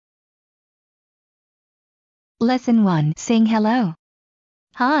Lesson 1. Saying hello.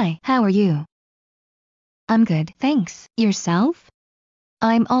 Hi, how are you? I'm good, thanks. Yourself?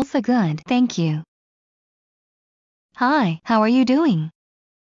 I'm also good, thank you. Hi, how are you doing?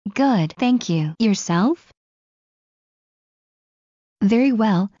 Good, thank you. Yourself? Very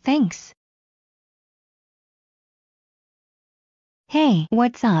well, thanks. Hey,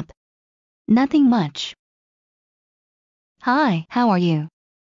 what's up? Nothing much. Hi, how are you?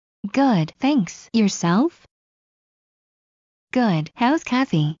 Good, thanks. Yourself? Good. How's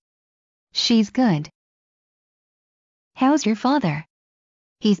Kathy? She's good. How's your father?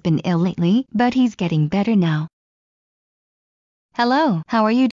 He's been ill lately, but he's getting better now. Hello, how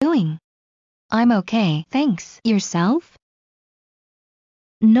are you doing? I'm okay, thanks. Yourself?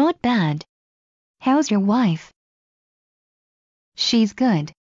 Not bad. How's your wife? She's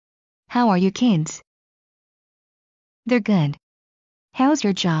good. How are your kids? They're good. How's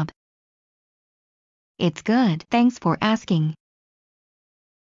your job? It's good, thanks for asking.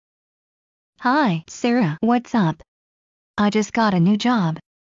 Hi, Sarah, what's up? I just got a new job.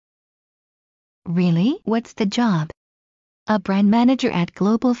 Really? What's the job? A brand manager at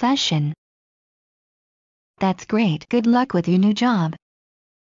Global Fashion. That's great, good luck with your new job.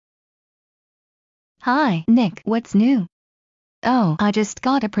 Hi, Nick, what's new? Oh, I just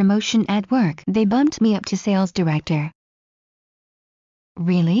got a promotion at work. They bumped me up to sales director.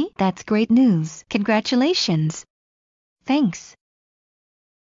 Really? That's great news. Congratulations. Thanks.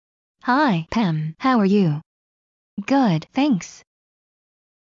 Hi, Pam, how are you? Good, thanks.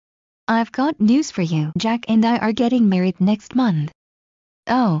 I've got news for you. Jack and I are getting married next month.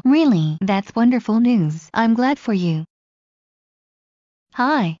 Oh, really? That's wonderful news. I'm glad for you.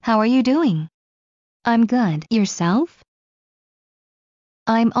 Hi, how are you doing? I'm good. Yourself?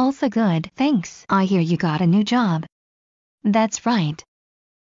 I'm also good, thanks. I hear you got a new job. That's right.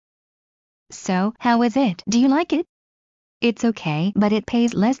 So, how is it? Do you like it? It's okay, but it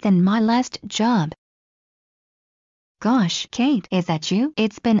pays less than my last job. Gosh, Kate, is that you?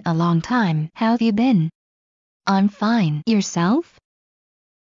 It's been a long time. How have you been? I'm fine. Yourself?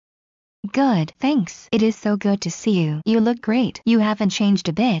 Good, thanks. It is so good to see you. You look great. You haven't changed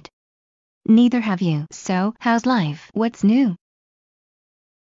a bit. Neither have you. So, how's life? What's new?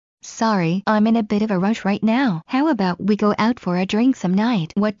 Sorry, I'm in a bit of a rush right now. How about we go out for a drink some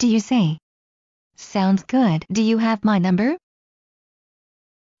night? What do you say? Sounds good. Do you have my number?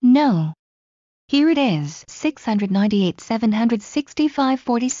 No. Here it is, 698 765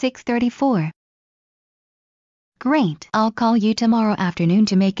 46 34. Great, I'll call you tomorrow afternoon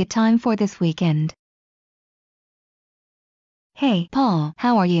to make it time for this weekend. Hey, Paul,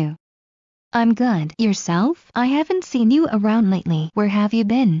 how are you? I'm good. Yourself? I haven't seen you around lately. Where have you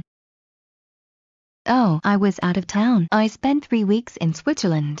been? Oh, I was out of town. I spent 3 weeks in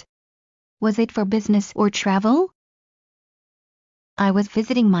Switzerland. Was it for business or travel? I was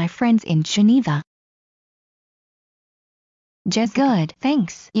visiting my friends in Geneva. Just good,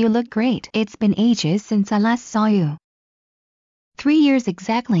 thanks. You look great. It's been ages since I last saw you. 3 years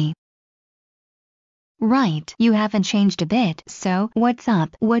exactly. Right, you haven't changed a bit. So, what's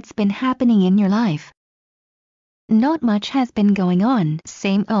up? What's been happening in your life? Not much has been going on.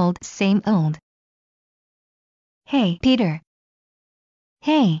 Same old, same old. Hey, Peter.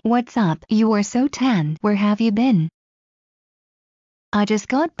 Hey, what's up? You are so tan. Where have you been? I just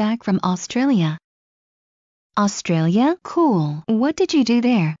got back from Australia. Australia? Cool. What did you do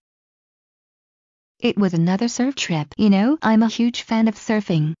there? It was another surf trip. You know, I'm a huge fan of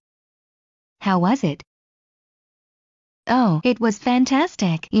surfing. How was it? Oh, it was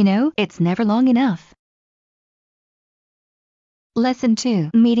fantastic. You know, it's never long enough. Lesson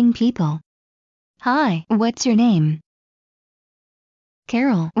 2. Meeting people. Hi, what's your name?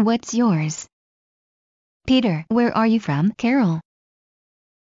 Carol, what's yours? Peter, where are you from? Carol.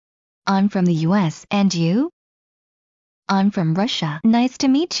 I'm from the US, and you? I'm from Russia. Nice to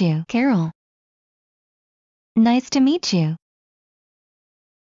meet you, Carol. Nice to meet you.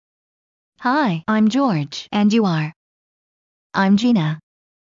 Hi, I'm George, and you are? I'm Gina.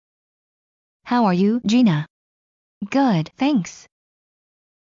 How are you, Gina? Good, thanks.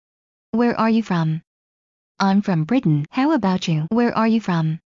 Where are you from? I'm from Britain. How about you? Where are you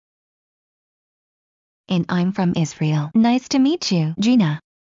from? And I'm from Israel. Nice to meet you, Gina.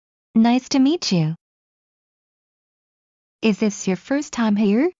 Nice to meet you. Is this your first time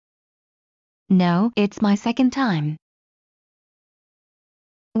here? No, it's my second time.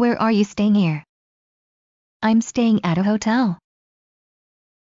 Where are you staying here? I'm staying at a hotel.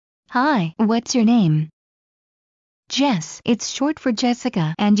 Hi, what's your name? Jess, it's short for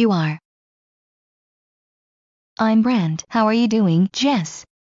Jessica, and you are? I'm Brand. How are you doing, Jess?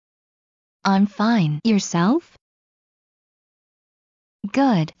 I'm fine. Yourself?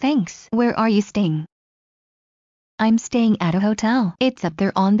 Good, thanks. Where are you staying? I'm staying at a hotel. It's up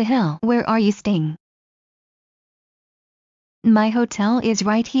there on the hill. Where are you staying? My hotel is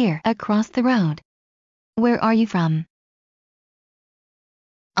right here, across the road. Where are you from?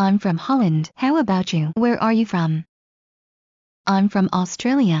 I'm from Holland. How about you? Where are you from? I'm from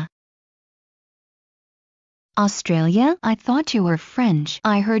Australia. Australia? I thought you were French.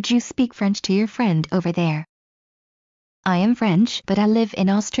 I heard you speak French to your friend over there. I am French, but I live in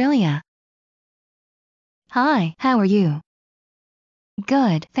Australia. Hi, how are you?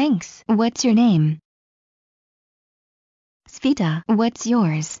 Good, thanks. What's your name? Sveta. What's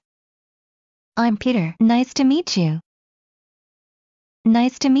yours? I'm Peter. Nice to meet you.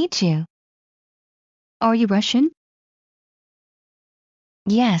 Nice to meet you. Are you Russian?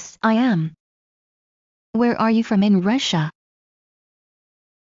 Yes, I am. Where are you from in Russia?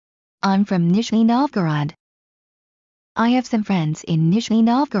 I'm from Nizhny Novgorod. I have some friends in Nizhny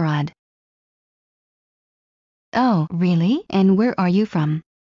Novgorod. Oh, really? And where are you from?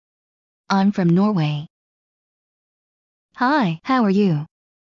 I'm from Norway. Hi, how are you?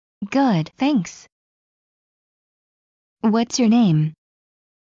 Good, thanks. What's your name?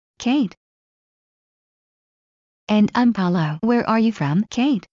 Kate. And I'm Paolo. Where are you from,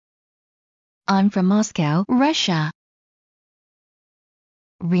 Kate? I'm from Moscow, Russia.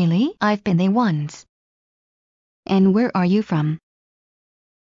 Really? I've been there once. And where are you from?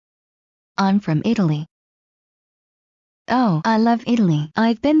 I'm from Italy. Oh, I love Italy.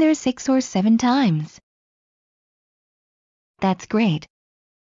 I've been there 6 or 7 times. That's great.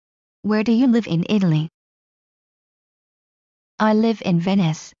 Where do you live in Italy? I live in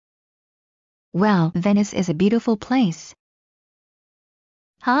Venice. Well, Venice is a beautiful place.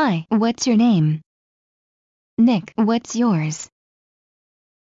 Hi, what's your name? Nick. What's yours?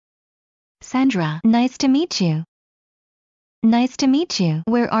 Sandra. Nice to meet you. Nice to meet you.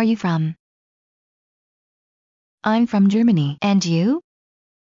 Where are you from? I'm from Germany. And you?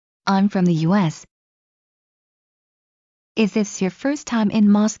 I'm from the US. Is this your first time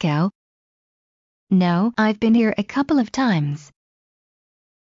in Moscow? No, I've been here a couple of times.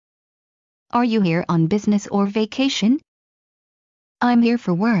 Are you here on business or vacation? I'm here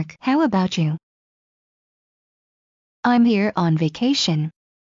for work. How about you? I'm here on vacation.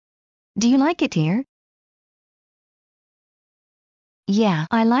 Do you like it here? Yeah,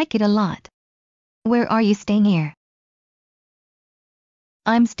 I like it a lot. Where are you staying here?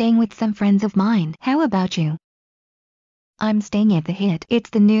 I'm staying with some friends of mine. How about you? I'm staying at the Hit. It's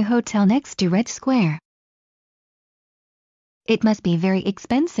the new hotel next to Red Square. It must be very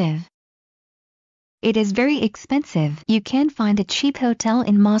expensive. It is very expensive. You can't find a cheap hotel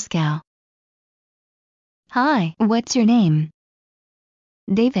in Moscow. Hi, what's your name?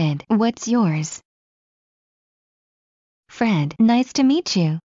 David. What's yours? Fred. Nice to meet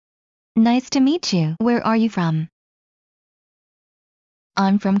you. Nice to meet you. Where are you from?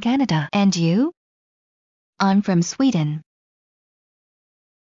 I'm from Canada. And you? I'm from Sweden.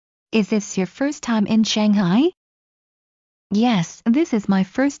 Is this your first time in Shanghai? Yes, this is my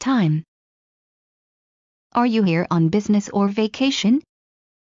first time. Are you here on business or vacation?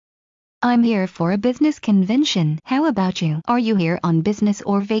 I'm here for a business convention. How about you? Are you here on business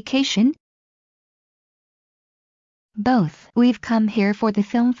or vacation? Both. We've come here for the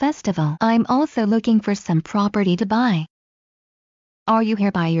film festival. I'm also looking for some property to buy. Are you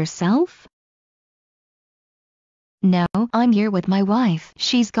here by yourself? No, I'm here with my wife.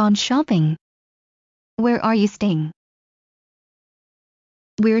 She's gone shopping. Where are you staying?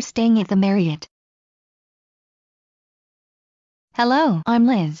 We're staying at the Marriott. Hello, I'm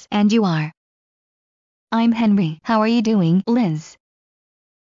Liz. And you are? I'm Henry. How are you doing, Liz?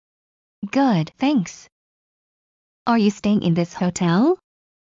 Good, thanks. Are you staying in this hotel?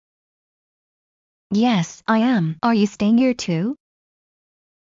 Yes, I am. Are you staying here too?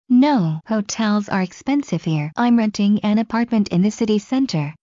 No, hotels are expensive here. I'm renting an apartment in the city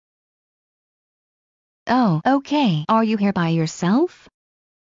center. Oh, okay. Are you here by yourself?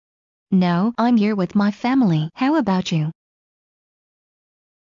 No, I'm here with my family. How about you?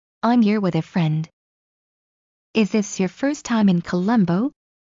 I'm here with a friend. Is this your first time in Colombo?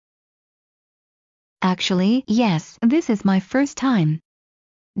 Actually, yes, this is my first time.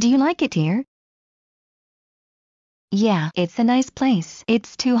 Do you like it here? Yeah, it's a nice place.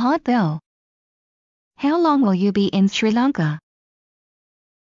 It's too hot though. How long will you be in Sri Lanka?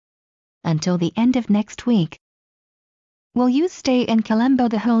 Until the end of next week. Will you stay in Colombo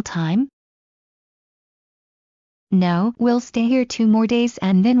the whole time? No, we'll stay here 2 more days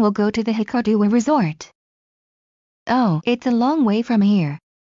and then we'll go to the Hikkaduwa resort. Oh, it's a long way from here.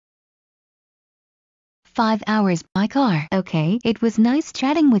 5 hours by car. Okay, it was nice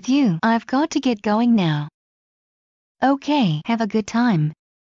chatting with you. I've got to get going now. Okay, have a good time.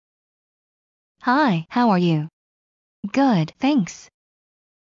 Hi, how are you? Good, thanks.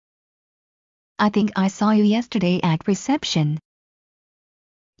 I think I saw you yesterday at reception.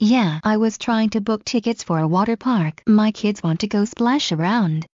 Yeah, I was trying to book tickets for a water park. My kids want to go splash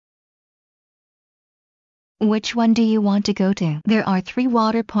around. Which one do you want to go to? There are 3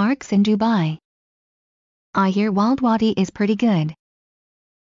 water parks in Dubai. I hear Wild Wadi is pretty good.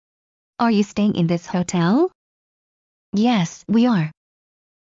 Are you staying in this hotel? Yes, we are.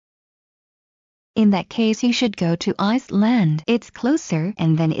 In that case you should go to Iceland. It's closer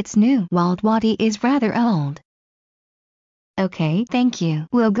and then it's new. Wild Wadi is rather old. Okay, thank you.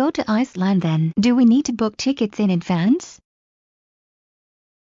 We'll go to Iceland then. Do we need to book tickets in advance?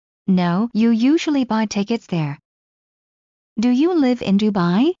 No, you usually buy tickets there. Do you live in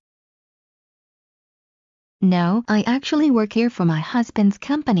Dubai? No, I actually work here for my husband's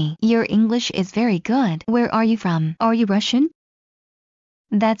company. Your English is very good. Where are you from? Are you Russian?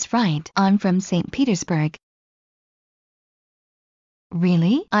 That's right, I'm from St. Petersburg.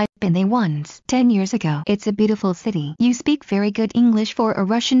 Really? I've been there once, 10 years ago. It's a beautiful city. You speak very good English for a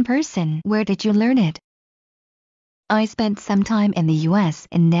Russian person. Where did you learn it? I spent some time in the US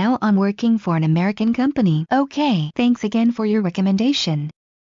and now I'm working for an American company. Okay, thanks again for your recommendation.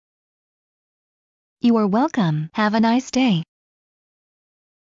 You are welcome. Have a nice day.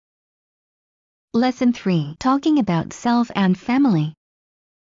 Lesson 3. Talking about self and family.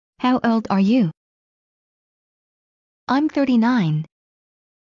 How old are you? I'm 39.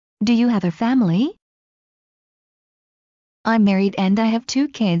 Do you have a family? I'm married and I have 2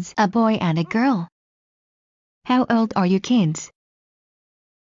 kids, a boy and a girl. How old are your kids?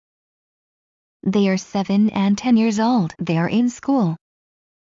 They are 7 and 10 years old. They are in school.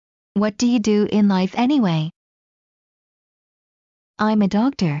 What do you do in life anyway? I'm a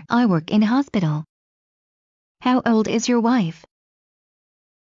doctor. I work in a hospital. How old is your wife?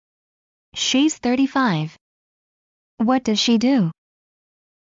 She's 35. What does she do?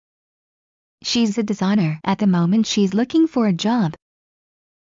 She's a designer. At the moment she's looking for a job.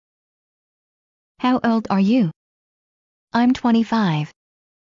 How old are you? I'm 25.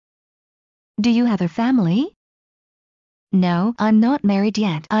 Do you have a family? No, I'm not married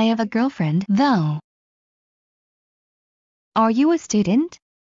yet. I have a girlfriend, though. Are you a student?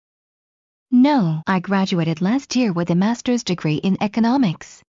 No, I graduated last year with a master's degree in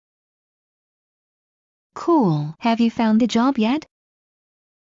economics. Cool. Have you found a job yet?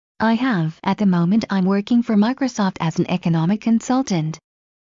 I have. At the moment I'm working for Microsoft as an economic consultant.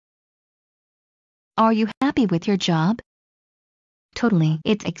 Are you happy with your job? Totally.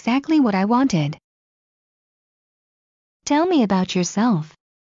 It's exactly what I wanted. Tell me about yourself.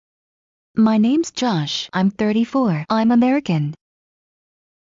 My name's Josh. I'm 34. I'm American.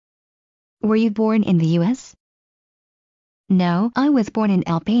 Were you born in the US? No, I was born in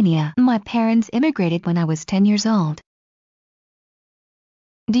Albania. My parents immigrated when I was 10 years old.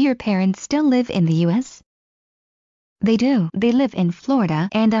 Do your parents still live in the US? They do. They live in Florida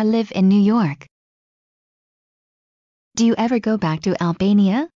and I live in New York. Do you ever go back to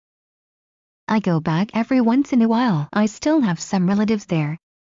Albania? I go back every once in a while. I still have some relatives there.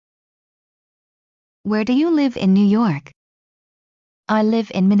 Where do you live in New York? I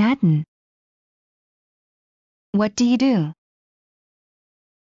live in Manhattan. What do you do?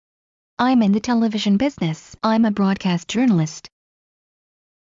 I'm in the television business. I'm a broadcast journalist.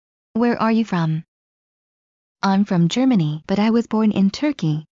 Where are you from? I'm from Germany, but I was born in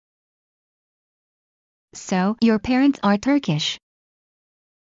Turkey. So, your parents are Turkish?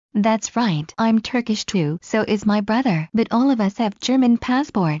 That's right. I'm Turkish too, so is my brother, but all of us have German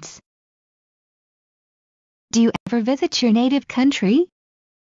passports. Do you ever visit your native country?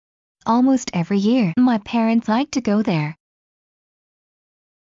 Almost every year. My parents like to go there.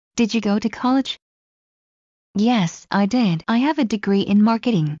 Did you go to college? Yes, I did. I have a degree in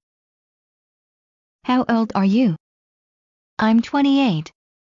marketing. How old are you? I'm 28.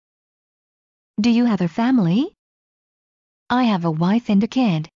 Do you have a family? I have a wife and a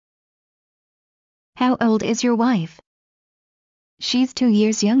kid. How old is your wife? She's 2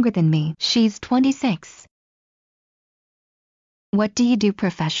 years younger than me. She's 26. What do you do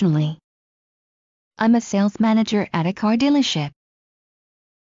professionally? I'm a sales manager at a car dealership.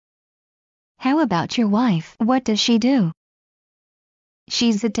 How about your wife? What does she do?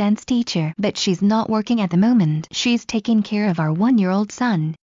 She's a dance teacher, but she's not working at the moment. She's taking care of our 1-year-old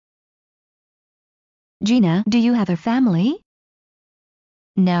son. Gina, do you have a family?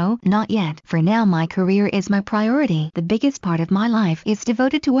 No, not yet. For now my career is my priority. The biggest part of my life is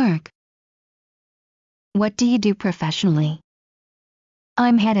devoted to work. What do you do professionally?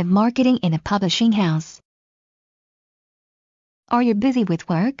 I'm head of marketing in a publishing house. Are you busy with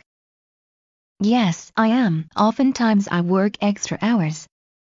work? Yes, I am. Oftentimes I work extra hours.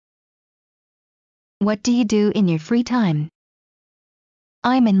 What do you do in your free time?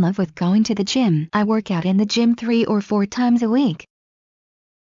 I'm in love with going to the gym. I work out in the gym 3 or 4 times a week.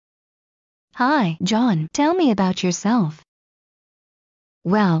 Hi, John. Tell me about yourself.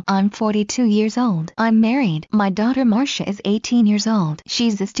 Well, I'm 42 years old. I'm married. My daughter Marcia is 18 years old.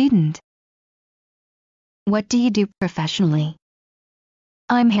 She's a student. What do you do professionally?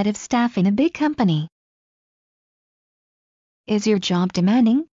 I'm head of staff in a big company. Is your job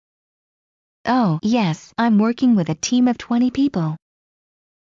demanding? Oh, yes, I'm working with a team of 20 people.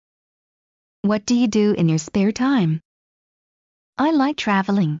 What do you do in your spare time? I like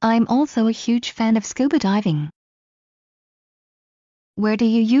traveling. I'm also a huge fan of scuba diving. Where do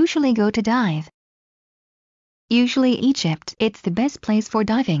you usually go to dive? Usually Egypt. It's the best place for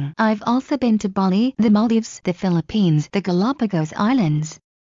diving. I've also been to Bali, the Maldives, the Philippines, the Galapagos Islands.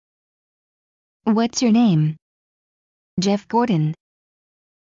 What's your name? Jeff Gordon.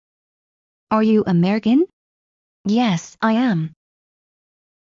 Are you American? Yes, I am.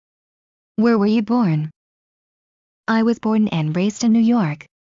 Where were you born? I was born and raised in New York.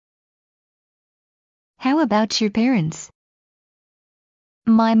 How about your parents?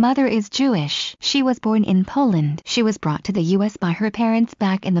 My mother is Jewish. She was born in Poland. She was brought to the US by her parents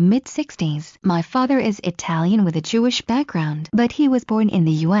back in the mid-60s. My father is Italian with a Jewish background, but he was born in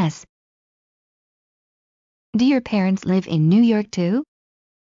the US. Do your parents live in New York too?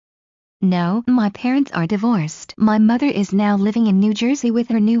 No, my parents are divorced. My mother is now living in New Jersey with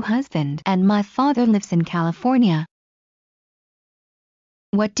her new husband, and my father lives in California.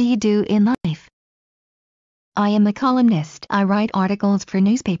 What do you do in life? I am a columnist. I write articles for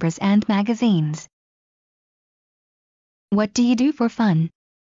newspapers and magazines. What do you do for fun?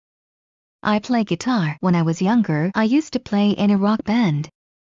 I play guitar. When I was younger, I used to play in a rock band.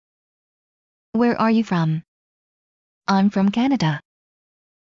 Where are you from? I'm from Canada.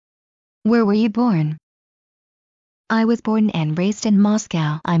 Where were you born? I was born and raised in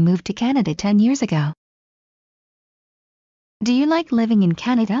Moscow. I moved to Canada 10 years ago. Do you like living in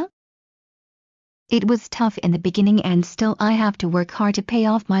Canada? It was tough in the beginning and still I have to work hard to pay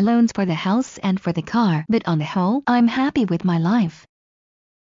off my loans for the house and for the car, but on the whole, I'm happy with my life.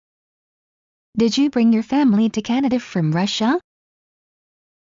 Did you bring your family to Canada from Russia?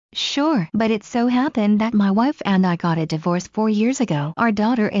 Sure, but it so happened that my wife and I got a divorce 4 years ago. Our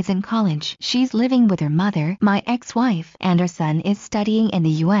daughter is in college. She's living with her mother, my ex-wife, and our son is studying in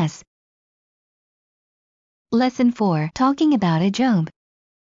the US. Lesson 4. Talking about a job.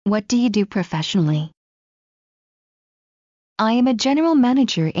 What do you do professionally? I am a general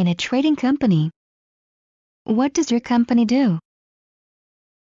manager in a trading company. What does your company do?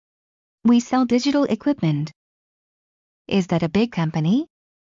 We sell digital equipment. Is that a big company?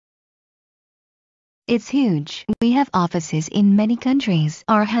 It's huge. We have offices in many countries.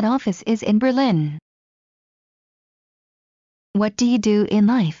 Our head office is in Berlin. What do you do in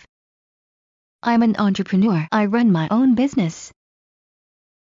life? I'm an entrepreneur. I run my own business.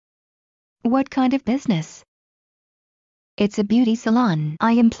 What kind of business? It's a beauty salon.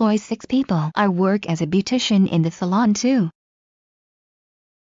 I employ 6 people. I work as a beautician in the salon too.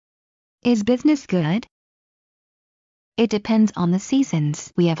 Is business good? It depends on the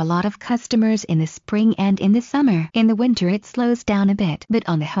seasons. We have a lot of customers in the spring and in the summer. In the winter it slows down a bit, but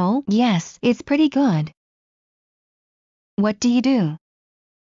on the whole, yes, it's pretty good. What do you do?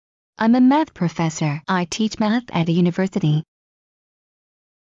 I'm a math professor. I teach math at a university.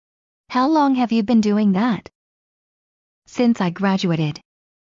 How long have you been doing that? Since I graduated.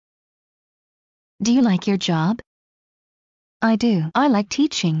 Do you like your job? I do. I like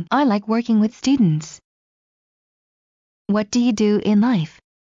teaching. I like working with students. What do you do in life?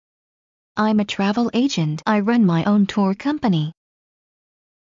 I'm a travel agent. I run my own tour company.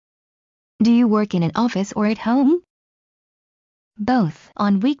 Do you work in an office or at home? Both.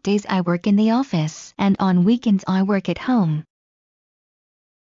 On weekdays I work in the office, and on weekends I work at home.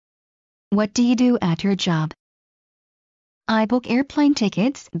 What do you do at your job? I book airplane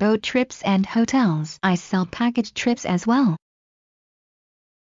tickets, boat trips and hotels. I sell package trips as well.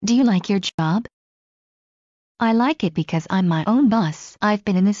 Do you like your job? I like it because I'm my own boss. I've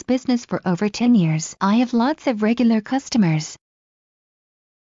been in this business for over 10 years. I have lots of regular customers.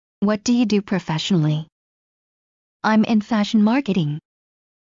 What do you do professionally? I'm in fashion marketing.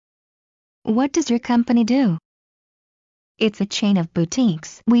 What does your company do? It's a chain of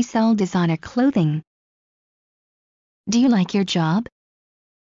boutiques. We sell designer clothing. Do you like your job?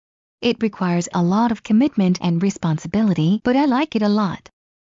 It requires a lot of commitment and responsibility, but I like it a lot.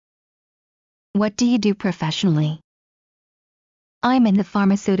 What do you do professionally? I'm in the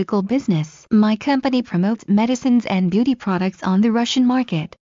pharmaceutical business. My company promotes medicines and beauty products on the Russian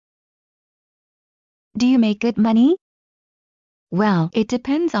market. Do you make good money? Well, it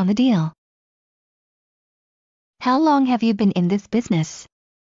depends on the deal. How long have you been in this business?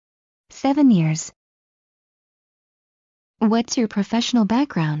 7 years. What's your professional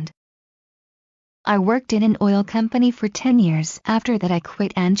background? I worked in an oil company for 10 years. After that I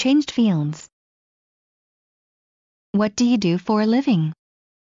quit and changed fields. What do you do for a living?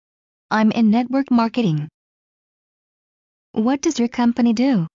 I'm in network marketing. What does your company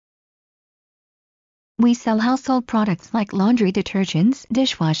do? We sell household products like laundry detergents,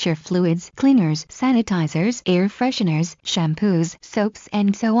 dishwasher fluids, cleaners, sanitizers, air fresheners, shampoos, soaps,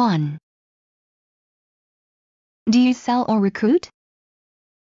 and so on. Do you sell or recruit?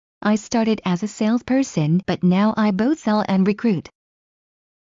 I started as a salesperson, but now I both sell and recruit.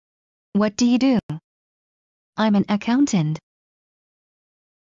 What do you do? I'm an accountant.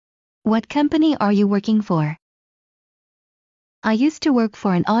 What company are you working for? I used to work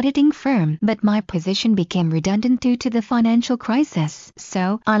for an auditing firm, but my position became redundant due to the financial crisis,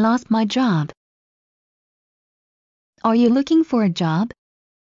 so I lost my job. Are you looking for a job?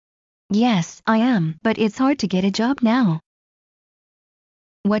 Yes, I am, but it's hard to get a job now.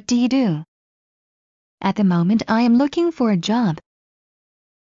 What do you do? At the moment I am looking for a job.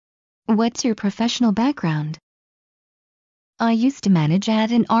 What's your professional background? I used to manage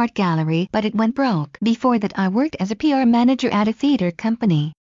at an art gallery, but it went broke. Before that I worked as a PR manager at a theater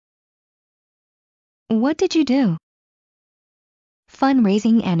company. What did you do?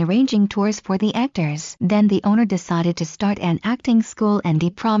 Fundraising and arranging tours for the actors. Then the owner decided to start an acting school and he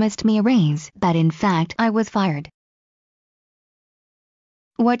promised me a raise, but in fact I was fired.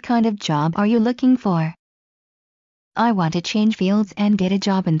 What kind of job are you looking for? I want to change fields and get a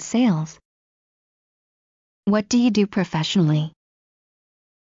job in sales. What do you do professionally?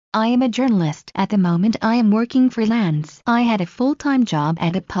 I am a journalist. At the moment I am working freelance. I had a full-time job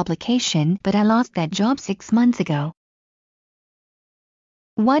at a publication, but I lost that job 6 months ago.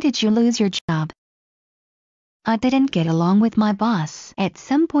 Why did you lose your job? I didn't get along with my boss. At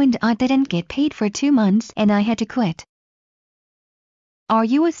some point I didn't get paid for 2 months and I had to quit. Are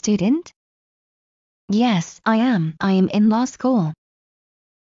you a student? Yes, I am. I am in law school.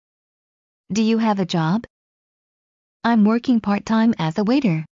 Do you have a job? I'm working part-time as a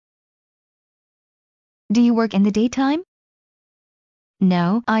waiter. Do you work in the daytime?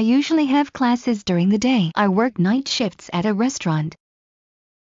 No, I usually have classes during the day. I work night shifts at a restaurant.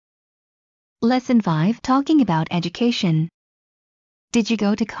 Lesson 5, talking about education. Did you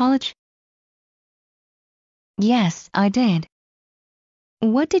go to college? Yes, I did.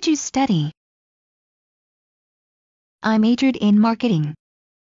 What did you study? I majored in marketing.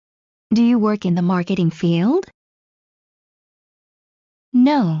 Do you work in the marketing field?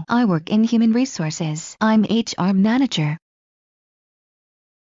 No, I work in human resources. I'm HR manager.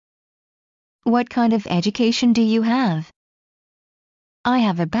 What kind of education do you have? I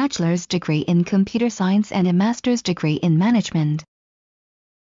have a bachelor's degree in computer science and a master's degree in management.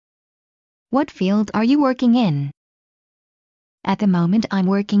 What field are you working in? At the moment I'm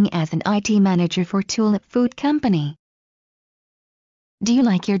working as an IT manager for Tulip Food Company. Do you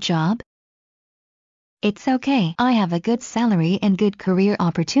like your job? It's okay. I have a good salary and good career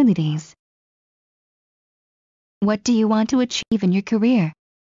opportunities. What do you want to achieve in your career?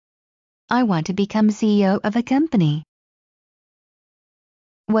 I want to become CEO of a company.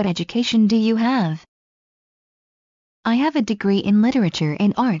 What education do you have? I have a degree in literature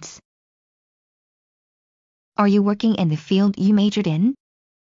and arts. Are you working in the field you majored in?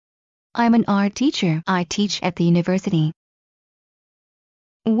 I'm an art teacher. I teach at the university.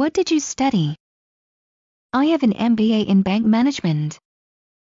 What did you study? I have an MBA in bank management.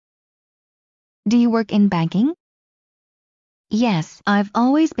 Do you work in banking? Yes, I've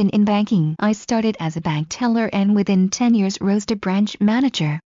always been in banking. I started as a bank teller and within 10 years rose to branch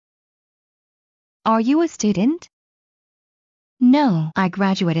manager. Are you a student? No, I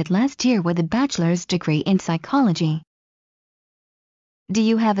graduated last year with a bachelor's degree in psychology. Do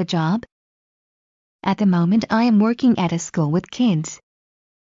you have a job? At the moment I am working at a school with kids.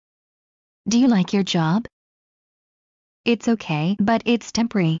 Do you like your job? It's okay, but it's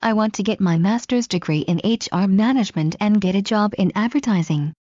temporary. I want to get my master's degree in HR management and get a job in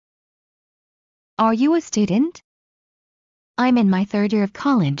advertising. Are you a student? I'm in my 3rd year of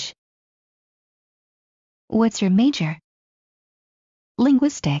college. What's your major?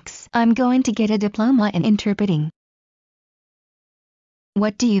 Linguistics. I'm going to get a diploma in interpreting.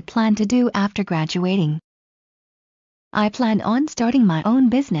 What do you plan to do after graduating? I plan on starting my own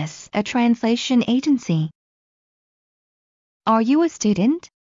business, a translation agency. Are you a student?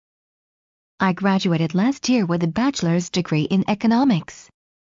 I graduated last year with a bachelor's degree in economics.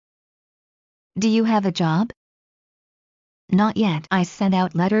 Do you have a job? Not yet. I sent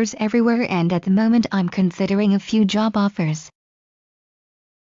out letters everywhere and at the moment I'm considering a few job offers.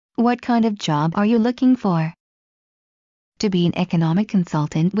 What kind of job are you looking for? To be an economic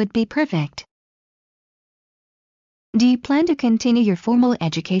consultant would be perfect. Do you plan to continue your formal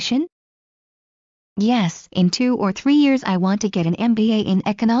education? Yes, in 2 or 3 years I want to get an MBA in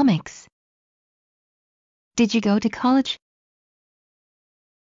economics. Did you go to college?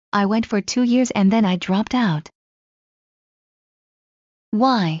 I went for 2 years and then I dropped out.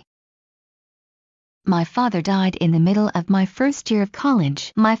 Why? My father died in the middle of my first year of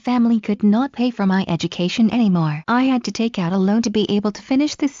college. My family could not pay for my education anymore. I had to take out a loan to be able to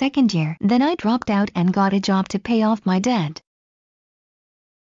finish the second year. Then I dropped out and got a job to pay off my debt.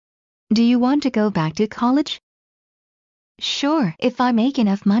 Do you want to go back to college? Sure, if I make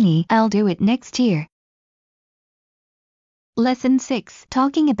enough money, I'll do it next year. Lesson 6.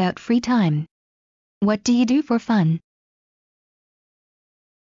 Talking about free time. What do you do for fun?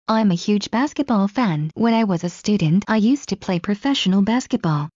 I'm a huge basketball fan. When I was a student, I used to play professional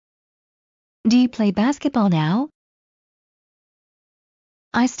basketball. Do you play basketball now?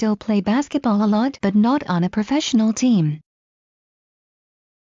 I still play basketball a lot, but not on a professional team.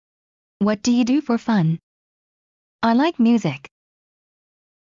 What do you do for fun? I like music.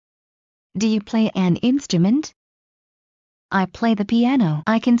 Do you play an instrument? I play the piano.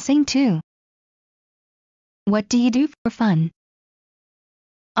 I can sing too. What do you do for fun?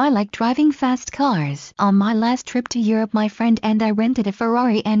 I like driving fast cars. On my last trip to Europe, my friend and I rented a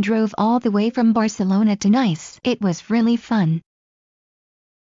Ferrari and drove all the way from Barcelona to Nice. It was really fun.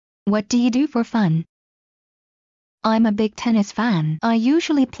 What do you do for fun? I'm a big tennis fan. I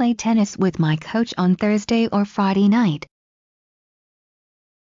usually play tennis with my coach on Thursday or Friday night.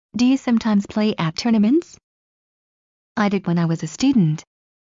 Do you sometimes play at tournaments? I did when I was a student.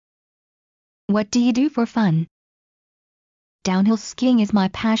 What do you do for fun? Downhill skiing is my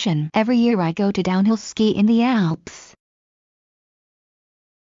passion. Every year I go to downhill ski in the Alps.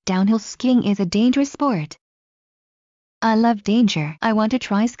 Downhill skiing is a dangerous sport. I love danger. I want to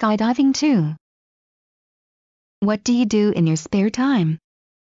try skydiving too. What do you do in your spare time?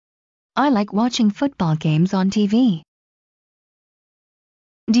 I like watching football games on TV.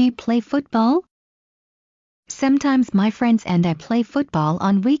 Do you play football? Sometimes my friends and I play football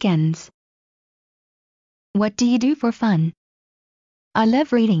on weekends. What do you do for fun? I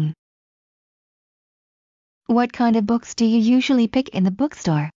love reading. What kind of books do you usually pick in the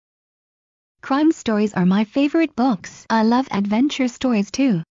bookstore? Crime stories are my favorite books. I love adventure stories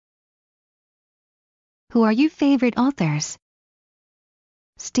too. Who are your favorite authors?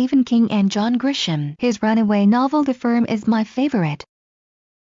 Stephen King and John Grisham. His runaway novel The Firm is my favorite.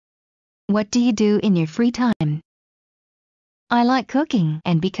 What do you do in your free time? I like cooking,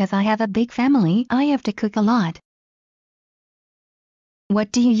 and because I have a big family, I have to cook a lot.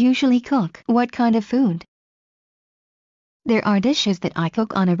 What do you usually cook? What kind of food? There are dishes that I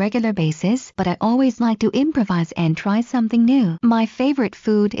cook on a regular basis, but I always like to improvise and try something new. My favorite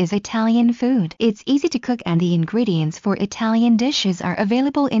food is Italian food. It's easy to cook and the ingredients for Italian dishes are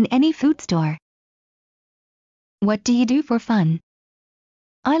available in any food store. What do you do for fun?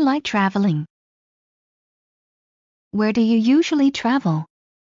 I like traveling. Where do you usually travel?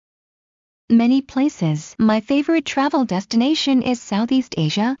 Many places. My favorite travel destination is Southeast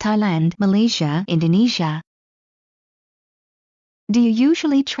Asia, Thailand, Malaysia, Indonesia. Do you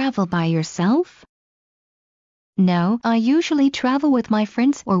usually travel by yourself? No, I usually travel with my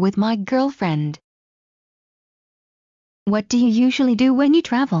friends or with my girlfriend. What do you usually do when you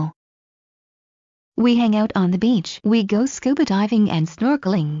travel? We hang out on the beach. We go scuba diving and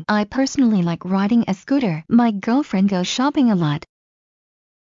snorkeling. I personally like riding a scooter. My girlfriend goes shopping a lot.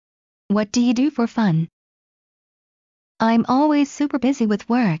 What do you do for fun? I'm always super busy with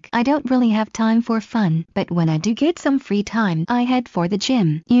work. I don't really have time for fun, but when I do get some free time, I head for the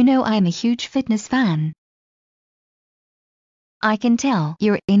gym. You know I'm a huge fitness fan. I can tell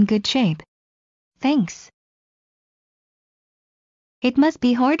you're in good shape. Thanks. It must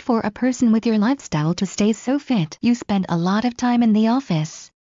be hard for a person with your lifestyle to stay so fit. You spend a lot of time in the office.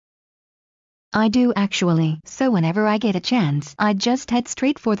 I do actually, so whenever I get a chance, I just head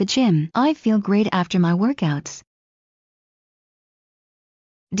straight for the gym. I feel great after my workouts.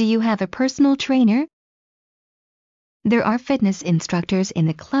 Do you have a personal trainer? There are fitness instructors in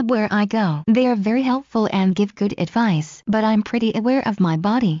the club where I go. They are very helpful and give good advice, but I'm pretty aware of my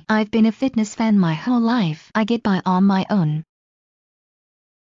body. I've been a fitness fan my whole life. I get by on my own.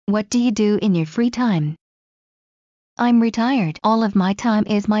 What do you do in your free time? I'm retired. All of my time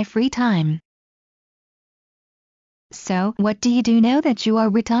is my free time. So, what do you do now that you are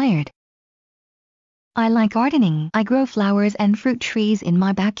retired? I like gardening. I grow flowers and fruit trees in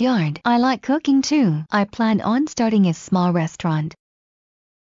my backyard. I like cooking too. I plan on starting a small restaurant.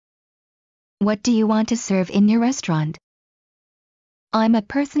 What do you want to serve in your restaurant? I'm a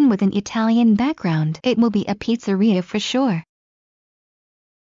person with an Italian background. It will be a pizzeria for sure.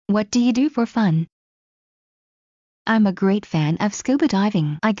 What do you do for fun? I'm a great fan of scuba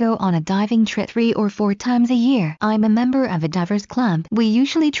diving. I go on a diving trip 3 or 4 times a year. I'm a member of a divers club. We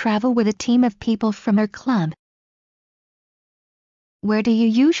usually travel with a team of people from our club. Where do you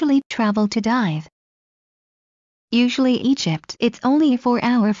usually travel to dive? Usually Egypt. It's only a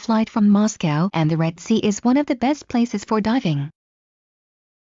 4-hour flight from Moscow, and the Red Sea is one of the best places for diving.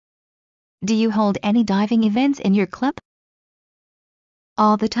 Do you hold any diving events in your club?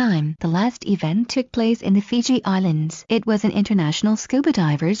 All the time. The last event took place in the Fiji Islands. It was an international scuba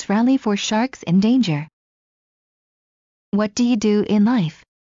divers rally for sharks in danger. What do you do in life?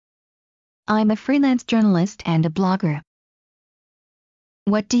 I'm a freelance journalist and a blogger.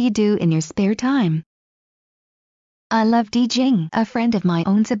 What do you do in your spare time? I love DJing. A friend of mine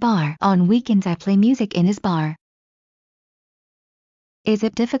owns a bar. On weekends I play music in his bar. Is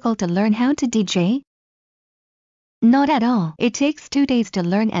it difficult to learn how to DJ? Not at all. It takes 2 days to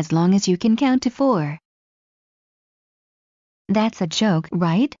learn as long as you can count to 4. That's a joke,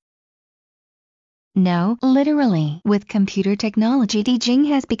 right? No, literally. With computer technology, DJing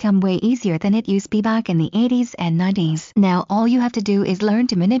has become way easier than it used to be back in the 80s and 90s. Now all you have to do is learn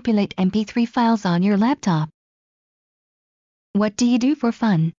to manipulate MP3 files on your laptop. What do you do for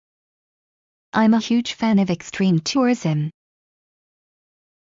fun? I'm a huge fan of extreme tourism.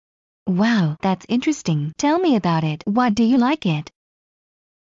 Wow, that's interesting. Tell me about it. Why do you like it?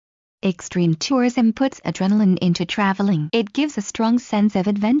 Extreme tourism puts adrenaline into traveling. It gives a strong sense of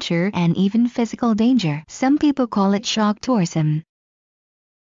adventure and even physical danger. Some people call it shock tourism.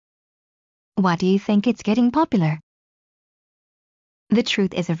 Why do you think it's getting popular? The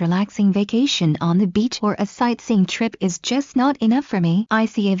truth is, a relaxing vacation on the beach or a sightseeing trip is just not enough for me. I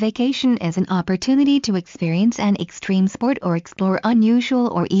see a vacation as an opportunity to experience an extreme sport or explore unusual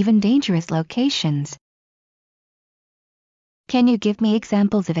or even dangerous locations. Can you give me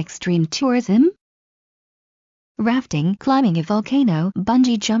examples of extreme tourism? Rafting, climbing a volcano,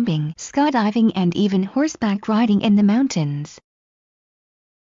 bungee jumping, skydiving, and even horseback riding in the mountains.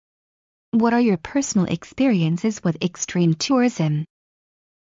 What are your personal experiences with extreme tourism?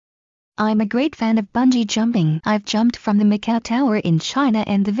 I'm a great fan of bungee jumping. I've jumped from the Macau Tower in China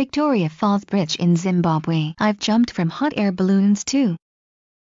and the Victoria Falls Bridge in Zimbabwe. I've jumped from hot air balloons too.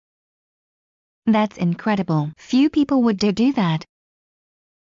 That's incredible. Few people would dare do that.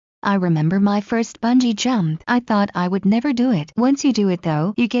 I remember my first bungee jump. I thought I would never do it. Once you do it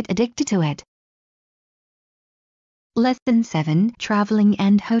though, you get addicted to it. Lesson 7. Traveling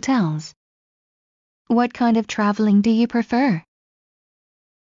and hotels. What kind of traveling do you prefer?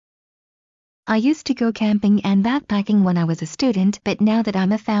 I used to go camping and backpacking when I was a student, but now that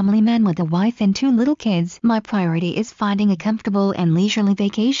I'm a family man with a wife and 2 little kids, my priority is finding a comfortable and leisurely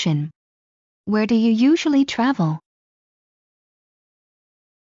vacation. Where do you usually travel?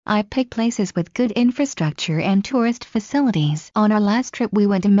 I pick places with good infrastructure and tourist facilities. On our last trip we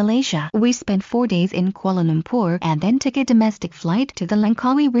went to Malaysia. We spent 4 days in Kuala Lumpur and then took a domestic flight to the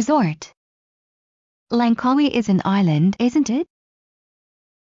Langkawi Resort. Langkawi is an island, isn't it?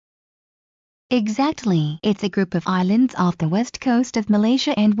 Exactly. It's a group of islands off the west coast of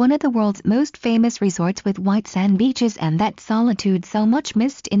Malaysia and one of the world's most famous resorts with white sand beaches and that solitude so much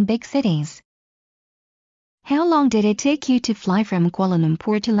missed in big cities. How long did it take you to fly from Kuala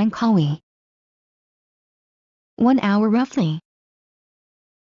Lumpur to Langkawi? 1 hour roughly.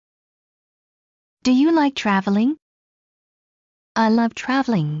 Do you like traveling? I love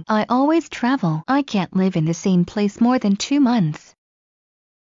traveling. I always travel. I can't live in the same place more than 2 months.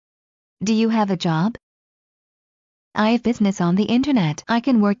 Do you have a job? I have business on the internet. I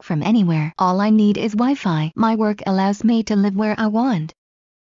can work from anywhere. All I need is Wi-Fi. My work allows me to live where I want.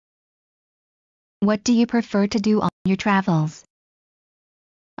 What do you prefer to do on your travels?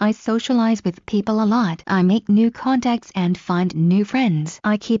 I socialize with people a lot. I make new contacts and find new friends.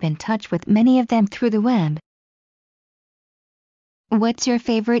 I keep in touch with many of them through the web. What's your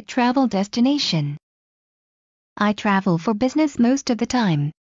favorite travel destination? I travel for business most of the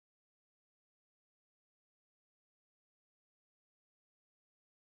time.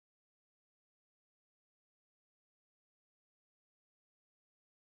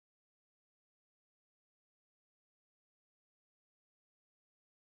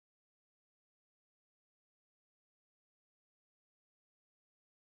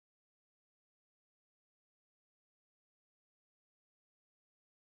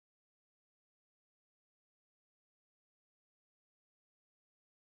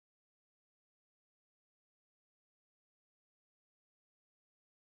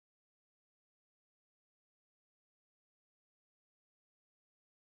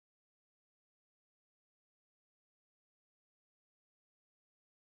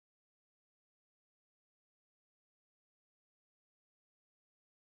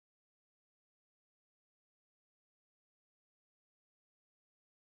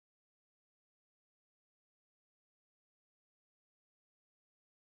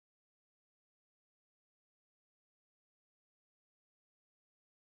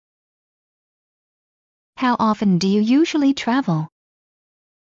 How often do you usually travel?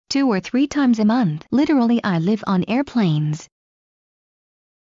 2 or 3 times a month. Literally, I live on airplanes.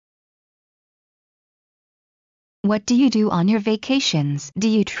 What do you do on your vacations? Do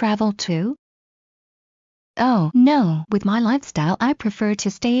you travel too? Oh, no, with my lifestyle I prefer to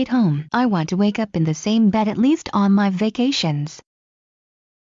stay at home. I want to wake up in the same bed at least on my vacations.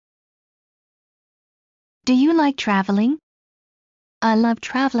 Do you like traveling? I love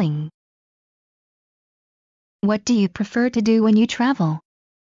traveling. What do you prefer to do when you travel?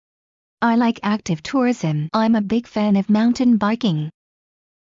 I like active tourism. I'm a big fan of mountain biking.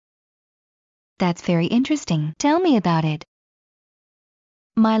 That's very interesting. Tell me about it.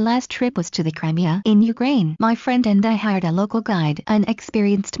 My last trip was to the Crimea in Ukraine. My friend and I hired a local guide, an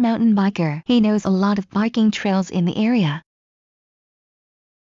experienced mountain biker. He knows a lot of biking trails in the area.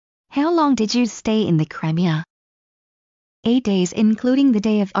 How long did you stay in the Crimea? 8 days, including the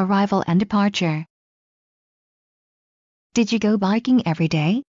day of arrival and departure. Did you go biking every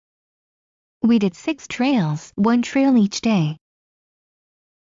day? We did 6 trails, 1 trail each day.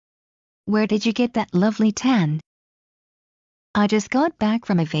 Where did you get that lovely tan? I just got back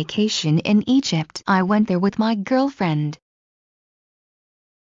from a vacation in Egypt. I went there with my girlfriend.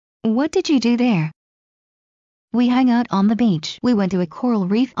 What did you do there? We hung out on the beach. We went to a coral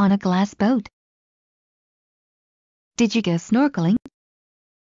reef on a glass boat. Did you go snorkeling?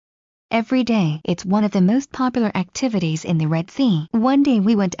 Every day. It's one of the most popular activities in the Red Sea. One day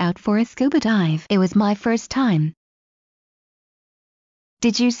we went out for a scuba dive. It was my first time.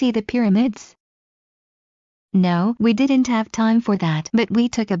 Did you see the pyramids? No, we didn't have time for that, but we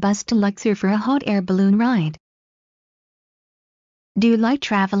took a bus to Luxor for a hot air balloon ride. Do you like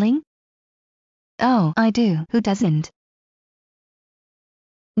traveling? Oh, I do. Who doesn't?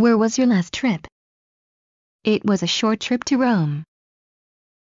 Where was your last trip? It was a short trip to Rome.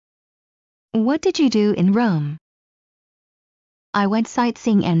 What did you do in Rome? I went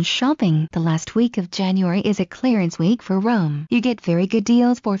sightseeing and shopping. The last week of January is a clearance week for Rome. You get very good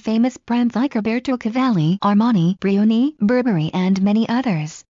deals for famous brands like Roberto Cavalli, Armani, Brioni, Burberry and many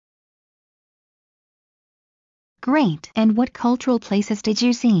others. Great! And what cultural places did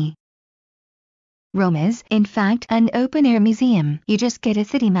you see? Rome is, in fact, an open-air museum. You just get a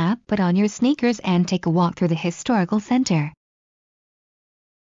city map, put on your sneakers and take a walk through the historical center.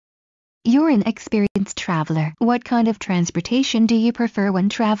 You're an experienced traveler. What kind of transportation do you prefer when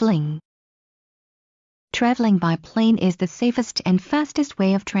traveling? Traveling by plane is the safest and fastest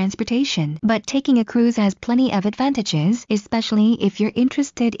way of transportation, but taking a cruise has plenty of advantages, especially if you're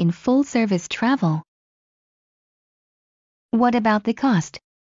interested in full-service travel. What about the cost?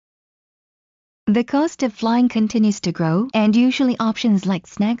 The cost of flying continues to grow, and usually options like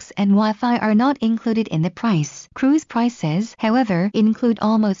snacks and Wi-Fi are not included in the price. Cruise prices, however, include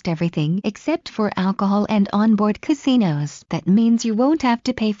almost everything except for alcohol and onboard casinos. That means you won't have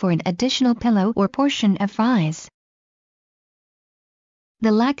to pay for an additional pillow or portion of fries.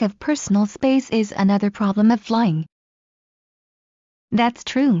 The lack of personal space is another problem of flying. That's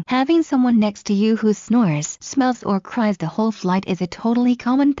true. Having someone next to you who snores, smells or cries the whole flight is a totally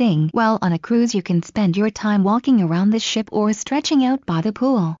common thing. While on a cruise you can spend your time walking around the ship or stretching out by the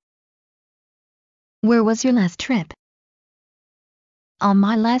pool. Where was your last trip? On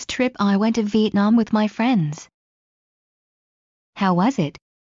my last trip I went to Vietnam with my friends. How was it?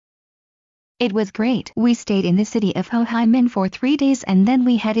 It was great. We stayed in the city of Ho Chi Minh for 3 days and then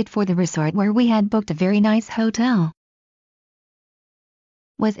we headed for the resort where we had booked a very nice hotel.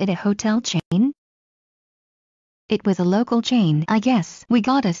 Was it a hotel chain? It was a local chain, I guess. We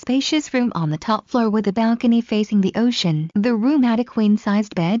got a spacious room on the top floor with a balcony facing the ocean. The room had a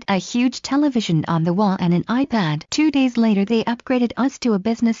queen-sized bed, a huge television on the wall and an iPad. 2 days later they upgraded us to a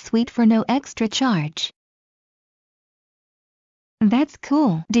business suite for no extra charge. That's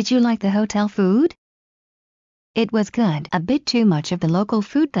cool. Did you like the hotel food? It was good. A bit too much of the local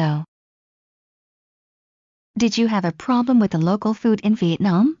food though. Did you have a problem with the local food in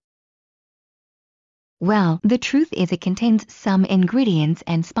Vietnam? Well, the truth is it contains some ingredients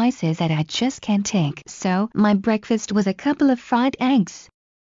and spices that I just can't take, so my breakfast was a couple of fried eggs.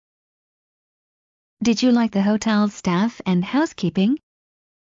 Did you like the hotel's staff and housekeeping?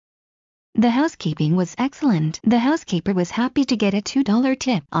 The housekeeping was excellent. The housekeeper was happy to get a $2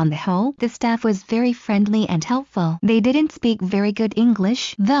 tip. On the whole, the staff was very friendly and helpful. They didn't speak very good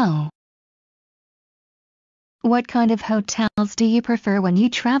English, though. What kind of hotels do you prefer when you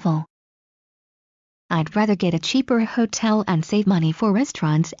travel? I'd rather get a cheaper hotel and save money for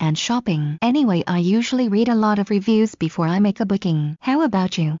restaurants and shopping. Anyway, I usually read a lot of reviews before I make a booking. How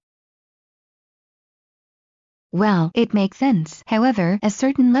about you? Well, it makes sense. However, a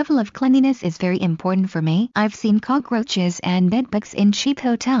certain level of cleanliness is very important for me. I've seen cockroaches and bedbugs in cheap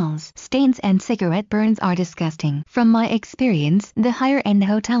hotels. Stains and cigarette burns are disgusting. From my experience, the higher end the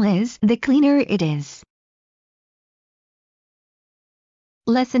hotel is, the cleaner it is.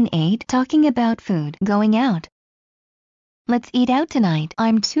 Lesson 8. Talking about food. Going out. Let's eat out tonight.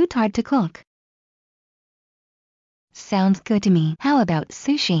 I'm too tired to cook. Sounds good to me. How about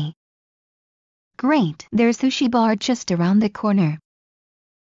sushi? Great, there's sushi bar just around the corner.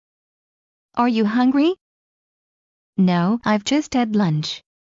 Are you hungry? No, I've just had lunch.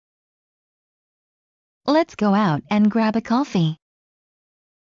 Let's go out and grab a coffee.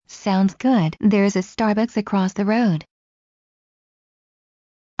 Sounds good. There's a Starbucks across the road.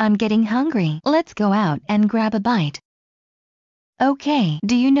 I'm getting hungry. Let's go out and grab a bite. Okay,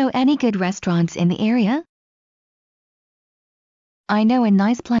 do you know any good restaurants in the area? I know a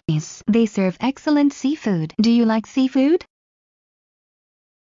nice place. They serve excellent seafood. Do you like seafood?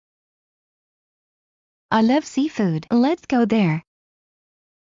 I love seafood. Let's go there.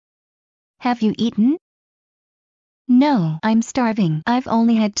 Have you eaten? No, I'm starving. I've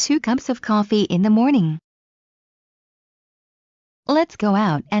only had 2 cups of coffee in the morning. Let's go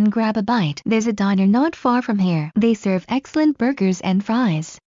out and grab a bite. There's a diner not far from here. They serve excellent burgers and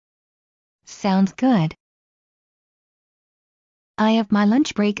fries. Sounds good. I have my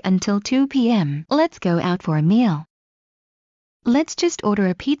lunch break until 2 p.m. Let's go out for a meal. Let's just order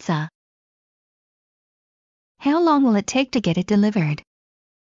a pizza. How long will it take to get it delivered?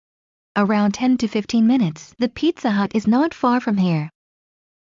 Around 10 to 15 minutes. The Pizza Hut is not far from here.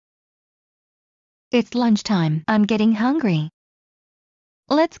 It's lunchtime. I'm getting hungry.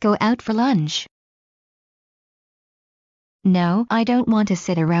 Let's go out for lunch. No, I don't want to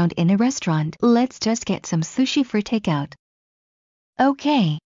sit around in a restaurant. Let's just get some sushi for takeout.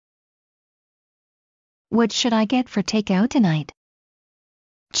 Okay. What should I get for takeout tonight?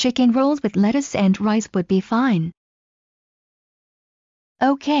 Chicken rolls with lettuce and rice would be fine.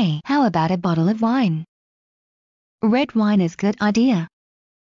 Okay, how about a bottle of wine? Red wine is good idea.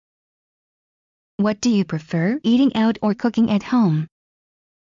 What do you prefer, eating out or cooking at home?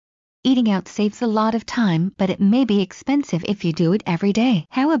 Eating out saves a lot of time, but it may be expensive if you do it every day.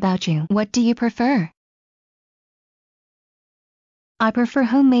 How about you? What do you prefer? I prefer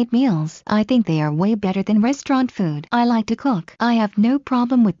homemade meals. I think they are way better than restaurant food. I like to cook. I have no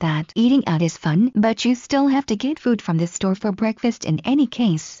problem with that. Eating out is fun, but you still have to get food from the store for breakfast in any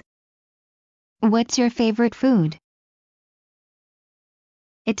case. What's your favorite food?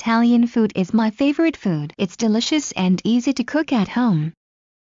 Italian food is my favorite food. It's delicious and easy to cook at home.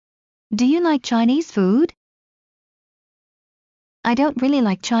 Do you like Chinese food? I don't really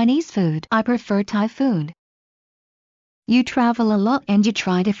like Chinese food. I prefer Thai food. You travel a lot and you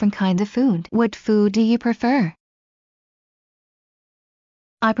try different kinds of food. What food do you prefer?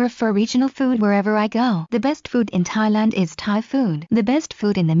 I prefer regional food wherever I go. The best food in Thailand is Thai food. The best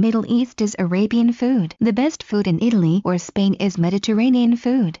food in the Middle East is Arabian food. The best food in Italy or Spain is Mediterranean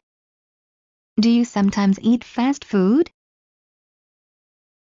food. Do you sometimes eat fast food?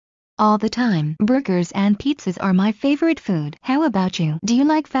 All the time. Burgers and pizzas are my favorite food. How about you? Do you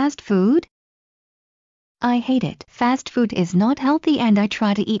like fast food? I hate it. Fast food is not healthy and I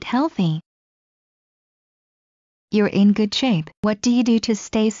try to eat healthy. You're in good shape. What do you do to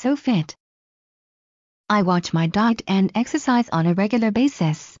stay so fit? I watch my diet and exercise on a regular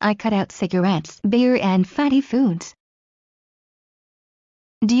basis. I cut out cigarettes, beer and fatty foods.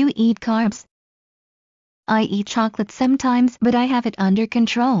 Do you eat carbs? I eat chocolate sometimes, but I have it under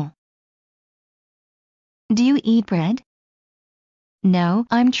control. Do you eat bread? No,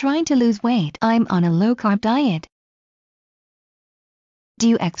 I'm trying to lose weight. I'm on a low-carb diet. Do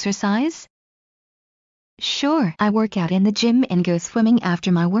you exercise? Sure, I work out in the gym and go swimming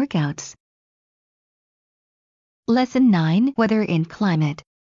after my workouts. Lesson 9. Weather and climate.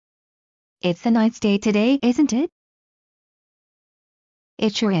 It's a nice day today, isn't it?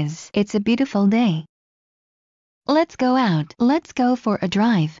 It sure is. It's a beautiful day. Let's go out. Let's go for a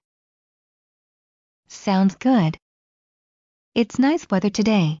drive. Sounds good. It's nice weather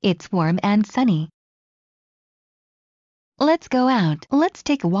today. It's warm and sunny. Let's go out. Let's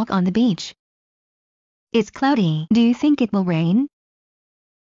take a walk on the beach. It's cloudy. Do you think it will rain?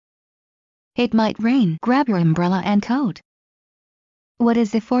 It might rain. Grab your umbrella and coat. What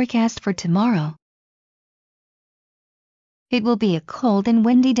is the forecast for tomorrow? It will be a cold and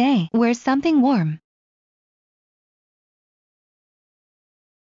windy day. Wear something warm.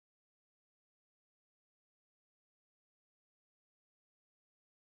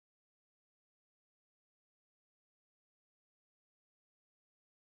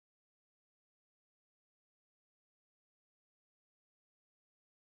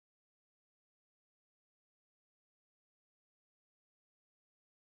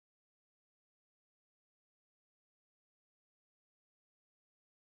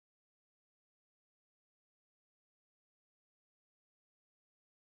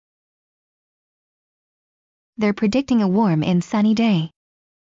 they're predicting a warm and sunny day.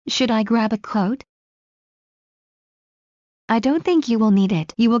 Should I grab a coat? I don't think you will need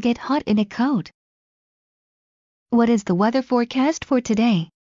it. You will get hot in a coat. What is the weather forecast for today?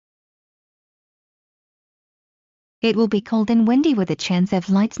 It will be cold and windy with a chance of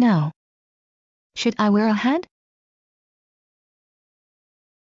light snow. Should I wear a hat?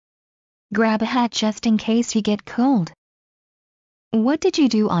 Grab a hat just in case you get cold. What did you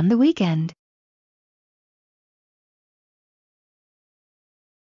do on the weekend?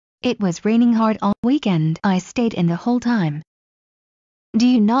 It was raining hard all weekend. I stayed in the whole time. Do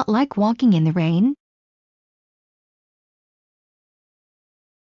you not like walking in the rain?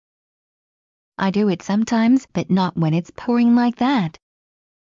 I do it sometimes, but not when it's pouring like that.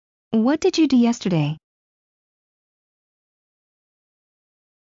 What did you do yesterday?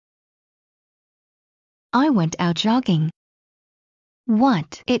 I went out jogging.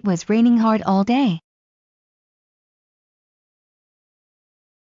 What? It was raining hard all day.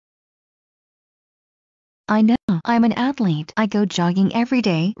 I know, I'm an athlete. I go jogging every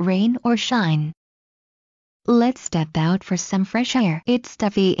day, rain or shine. Let's step out for some fresh air. It's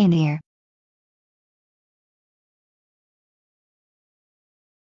stuffy in here.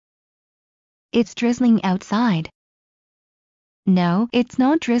 It's drizzling outside. No, it's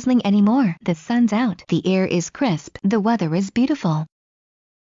not drizzling anymore. The sun's out. The air is crisp. The weather is beautiful.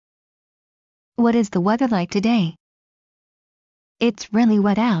 What is the weather like today? It's really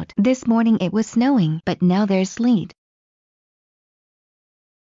wet out. This morning it was snowing, but now there's sleet.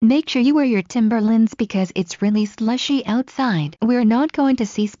 Make sure you wear your Timberlands because it's really slushy outside. We're not going to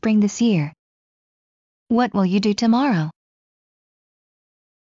see spring this year. What will you do tomorrow?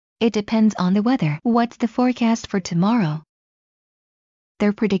 It depends on the weather. What's the forecast for tomorrow?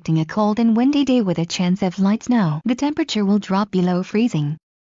 They're predicting a cold and windy day with a chance of light snow. The temperature will drop below freezing.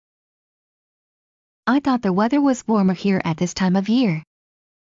 I thought the weather was warmer here at this time of year.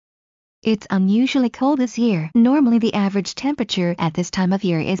 It's unusually cold this year. Normally the average temperature at this time of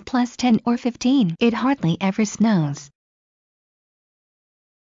year is plus 10 or 15. It hardly ever snows.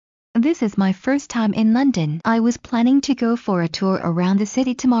 This is my first time in London. I was planning to go for a tour around the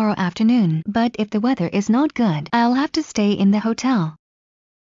city tomorrow afternoon, but if the weather is not good, I'll have to stay in the hotel.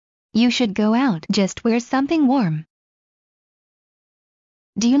 You should go out. Just wear something warm.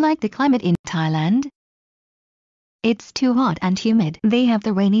 Do you like the climate in Thailand? It's too hot and humid. They have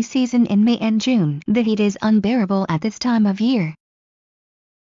the rainy season in May and June. The heat is unbearable at this time of year.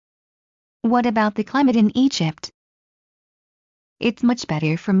 What about the climate in Egypt? It's much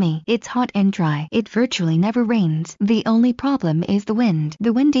better for me. It's hot and dry. It virtually never rains. The only problem is the wind.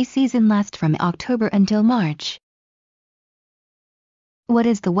 The windy season lasts from October until March. What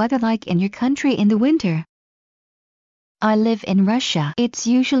is the weather like in your country in the winter? I live in Russia. It's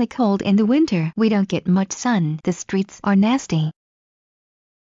usually cold in the winter. We don't get much sun. The streets are nasty.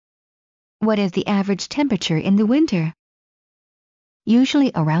 What is the average temperature in the winter?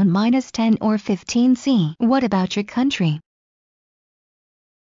 Usually around minus 10 or 15 C. What about your country?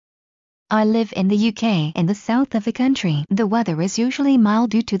 I live in the UK, in the south of the country. The weather is usually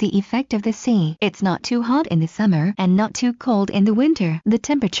mild due to the effect of the sea. It's not too hot in the summer and not too cold in the winter. The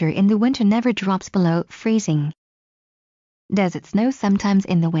temperature in the winter never drops below freezing. Does it snow sometimes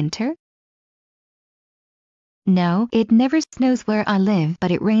in the winter? No, it never snows where I live,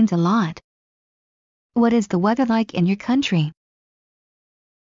 but it rains a lot. What is the weather like in your country?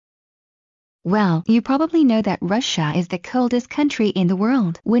 Well, you probably know that Russia is the coldest country in the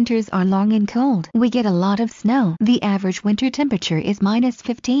world. Winters are long and cold. We get a lot of snow. The average winter temperature is minus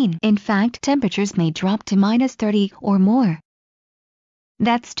 15. In fact, temperatures may drop to minus 30 or more.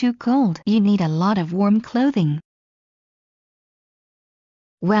 That's too cold. You need a lot of warm clothing.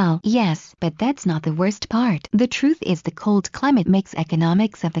 Well, yes, but that's not the worst part. The truth is the cold climate makes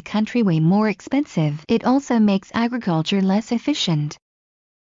economics of the country way more expensive. It also makes agriculture less efficient.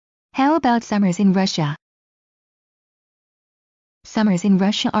 How about summers in Russia? Summers in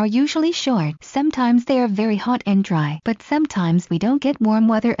Russia are usually short. Sometimes they are very hot and dry, but sometimes we don't get warm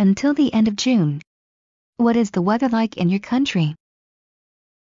weather until the end of June. What is the weather like in your country?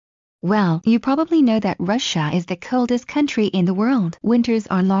 Well, you probably know that Russia is the coldest country in the world. Winters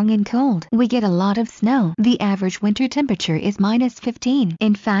are long and cold. We get a lot of snow. The average winter temperature is minus 15.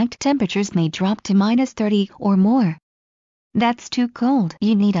 In fact, temperatures may drop to minus 30 or more. That's too cold.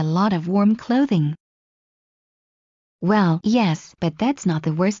 You need a lot of warm clothing. Well, yes, but that's not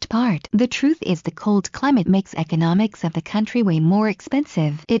the worst part. The truth is the cold climate makes economics of the country way more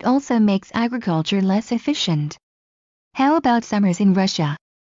expensive. It also makes agriculture less efficient. How about summers in Russia?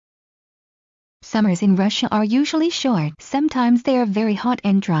 Summers in Russia are usually short. Sometimes they are very hot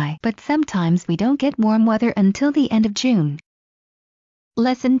and dry, but sometimes we don't get warm weather until the end of June.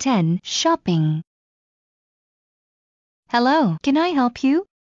 Lesson 10. Shopping. Hello, can I help you?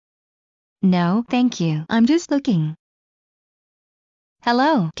 No, thank you. I'm just looking.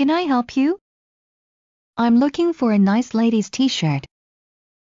 Hello, can I help you? I'm looking for a nice ladies t-shirt.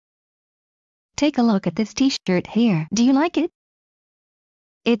 Take a look at this t-shirt here. Do you like it?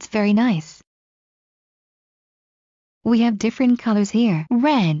 It's very nice. We have different colors here.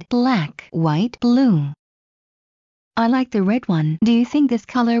 Red, black, white, blue. I like the red one. Do you think this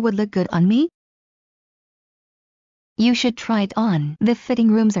color would look good on me? You should try it on. The fitting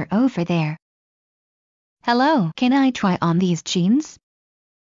rooms are over there. Hello, can I try on these jeans?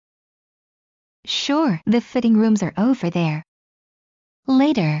 Sure, the fitting rooms are over there.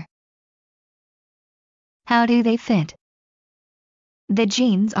 Later. How do they fit? The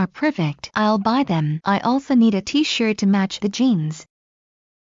jeans are perfect. I'll buy them. I also need a t-shirt to match the jeans.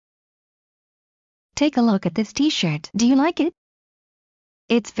 Take a look at this t-shirt. Do you like it?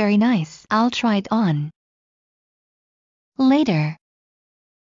 It's very nice. I'll try it on. Later.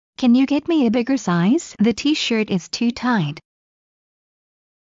 Can you get me a bigger size? The t-shirt is too tight.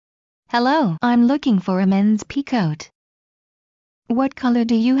 Hello, I'm looking for a men's peacoat. What color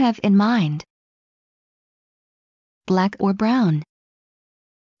do you have in mind? Black or brown?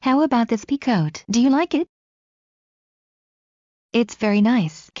 How about this peacoat? Do you like it? It's very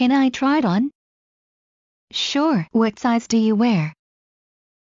nice. Can I try it on? Sure. What size do you wear?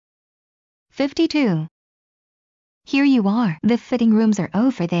 52. Here you are. The fitting rooms are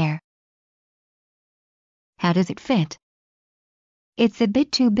over there. How does it fit? It's a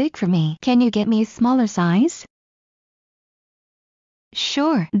bit too big for me. Can you get me a smaller size?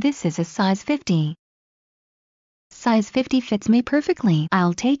 Sure. This is a size 50. Size 50 fits me perfectly.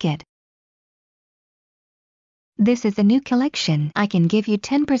 I'll take it. This is a new collection. I can give you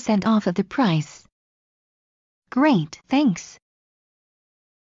 10% off of the price. Great, thanks.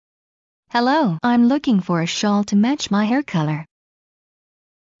 Hello, I'm looking for a shawl to match my hair color.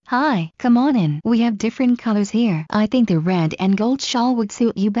 Hi, come on in. We have different colors here. I think the red and gold shawl would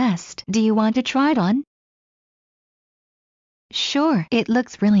suit you best. Do you want to try it on? Sure, it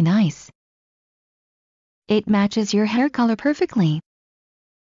looks really nice. It matches your hair color perfectly.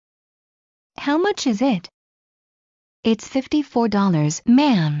 How much is it? It's $54,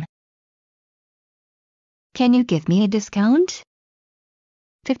 ma'am. Can you give me a discount?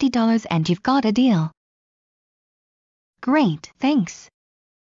 $50 and you've got a deal. Great, thanks.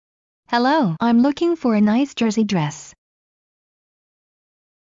 Hello, I'm looking for a nice jersey dress.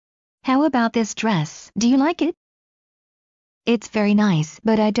 How about this dress? Do you like it? It's very nice,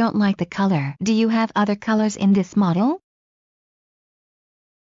 but I don't like the color. Do you have other colors in this model?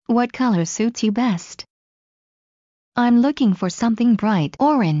 What color suits you best? I'm looking for something bright,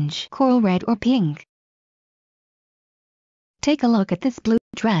 orange, coral red or pink. Take a look at this blue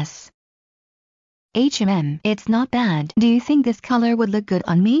dress. It's not bad. Do you think this color would look good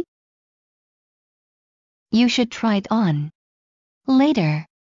on me? You should try it on. Later.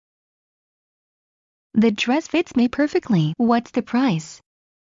 The dress fits me perfectly. What's the price?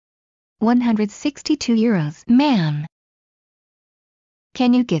 162 euros, ma'am.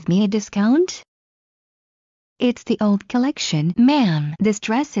 Can you give me a discount? It's the old collection, ma'am. This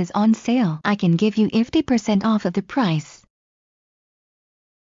dress is on sale. I can give you 50% off of the price.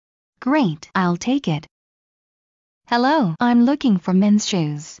 Great, I'll take it. Hello, I'm looking for men's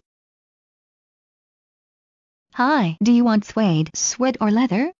shoes. Hi, do you want suede or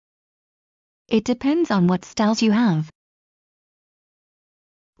leather? It depends on what styles you have.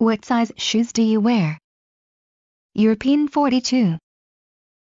 What size shoes do you wear? European 42.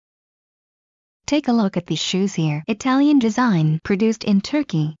 Take a look at these shoes here. Italian design, produced in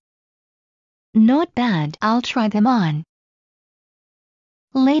Turkey. Not bad. I'll try them on.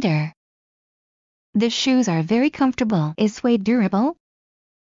 Later. The shoes are very comfortable. Is suede durable?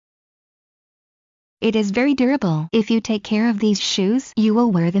 It is very durable. If you take care of these shoes, you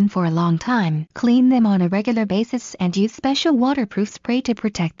will wear them for a long time. Clean them on a regular basis and use special waterproof spray to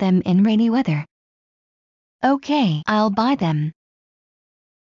protect them in rainy weather. Okay, I'll buy them.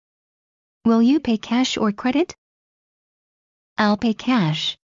 Will you pay cash or credit? I'll pay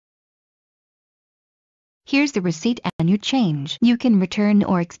cash. Here's the receipt and your change. You can return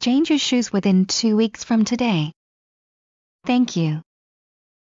or exchange your shoes within 2 weeks from today. Thank you.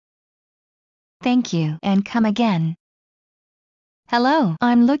 Thank you, and come again. Hello,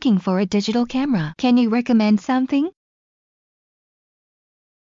 I'm looking for a digital camera. Can you recommend something?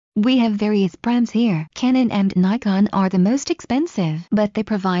 We have various brands here. Canon and Nikon are the most expensive, but they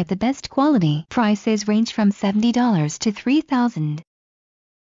provide the best quality. Prices range from $70 to $3,000.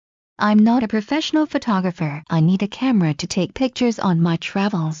 I'm not a professional photographer. I need a camera to take pictures on my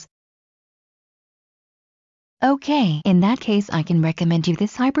travels. Okay, in that case I can recommend you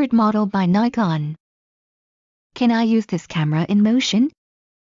this hybrid model by Nikon. Can I use this camera in motion?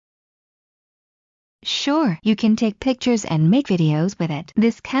 Sure, you can take pictures and make videos with it.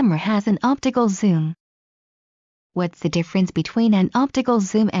 This camera has an optical zoom. What's the difference between an optical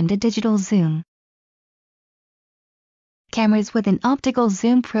zoom and a digital zoom? Cameras with an optical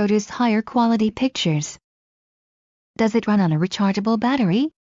zoom produce higher quality pictures. Does it run on a rechargeable battery?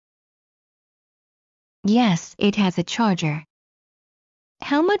 Yes, it has a charger.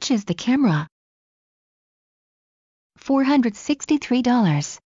 How much is the camera?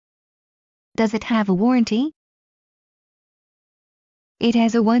 $463. Does it have a warranty? It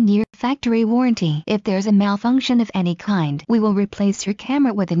has a 1-year factory warranty. If there's a malfunction of any kind, we will replace your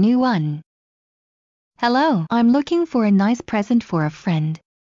camera with a new one. Hello, I'm looking for a nice present for a friend.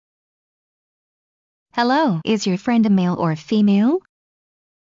 Hello, is your friend a male or female?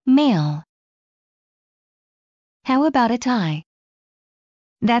 Male. How about a tie?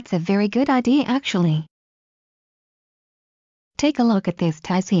 That's a very good idea actually. Take a look at these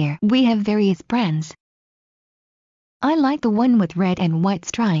ties here. We have various brands. I like the one with red and white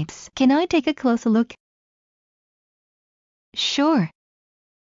stripes. Can I take a closer look? Sure.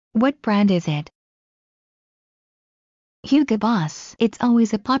 What brand is it? Hugo Boss. It's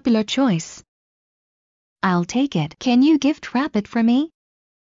always a popular choice. I'll take it. Can you gift wrap it for me?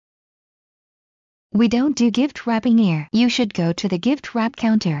 We don't do gift wrapping here. You should go to the gift wrap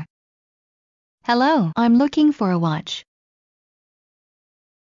counter. Hello, I'm looking for a watch.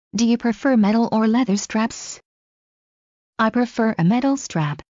 Do you prefer metal or leather straps? I prefer a metal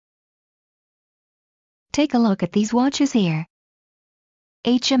strap. Take a look at these watches here.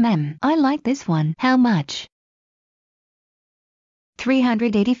 H&M. I like this one. How much?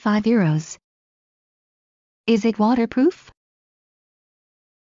 €385. Is it waterproof?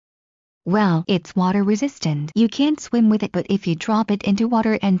 Well, it's water resistant. You can't swim with it, but if you drop it into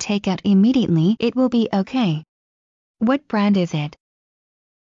water and take out immediately, it will be okay. What brand is it?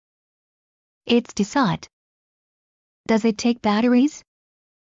 It's Tissot. Does it take batteries?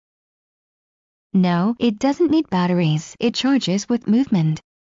 No, it doesn't need batteries. It charges with movement.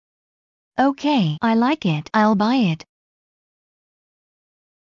 Okay, I like it. I'll buy it.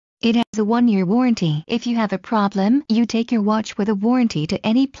 It has a 1-year warranty. If you have a problem, you take your watch with a warranty to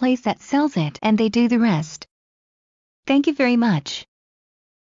any place that sells it and they do the rest. Thank you very much.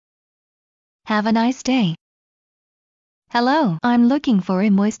 Have a nice day. Hello, I'm looking for a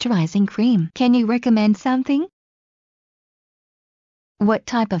moisturizing cream. Can you recommend something? What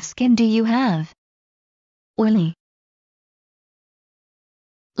type of skin do you have? Oily.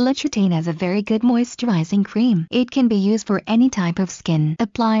 L'Occitane has a very good moisturizing cream. It can be used for any type of skin.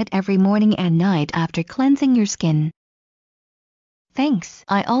 Apply it every morning and night after cleansing your skin. Thanks.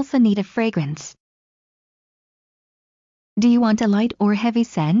 I also need a fragrance. Do you want a light or heavy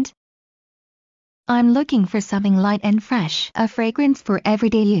scent? I'm looking for something light and fresh, a fragrance for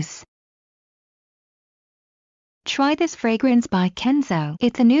everyday use. Try this fragrance by Kenzo.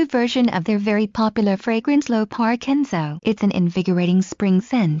 It's a new version of their very popular fragrance L'Eau par Kenzo. It's an invigorating spring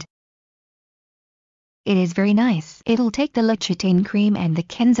scent. It is very nice. It'll take the L'Occitane cream and the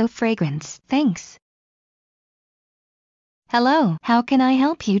Kenzo fragrance. Thanks. Hello, how can I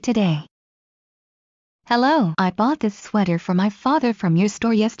help you today? Hello, I bought this sweater for my father from your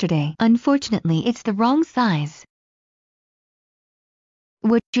store yesterday. Unfortunately, it's the wrong size.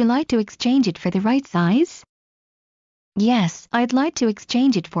 Would you like to exchange it for the right size? Yes, I'd like to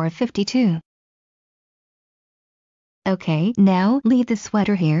exchange it for a 52. Okay, now leave the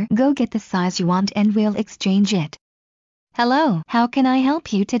sweater here. Go get the size you want and we'll exchange it. Hello, how can I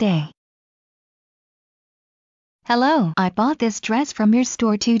help you today? Hello, I bought this dress from your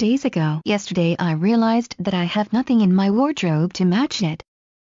store 2 days ago. Yesterday I realized that I have nothing in my wardrobe to match it.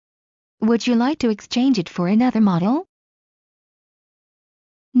 Would you like to exchange it for another model?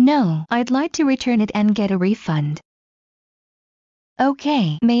 No, I'd like to return it and get a refund.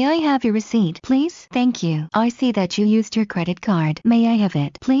 Okay, may I have your receipt, please? Thank you. I see that you used your credit card. May I have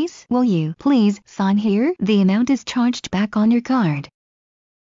it, please? Will you please sign here? The amount is charged back on your card.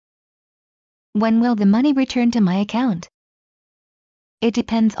 When will the money return to my account? It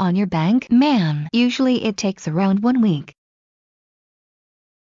depends on your bank, ma'am. Usually it takes around 1 week.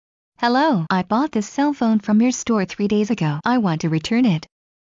 Hello, I bought this cell phone from your store 3 days ago. I want to return it.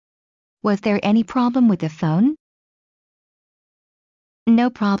 Was there any problem with the phone? No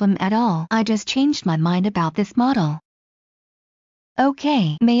problem at all. I just changed my mind about this model.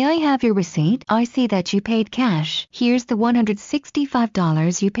 Okay, may I have your receipt? I see that you paid cash. Here's the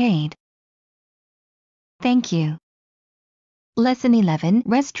 $165 you paid. Thank you. Lesson 11,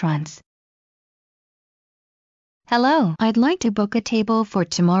 Restaurants. Hello, I'd like to book a table for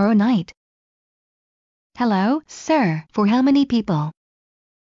tomorrow night. Hello, sir, for how many people?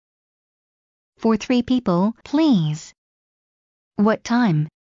 For 3 people, please. What time?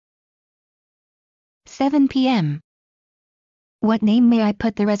 7 p.m. What name may I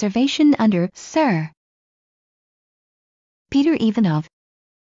put the reservation under, sir? Peter Ivanov.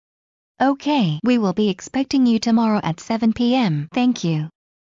 Okay, we will be expecting you tomorrow at 7 p.m. Thank you.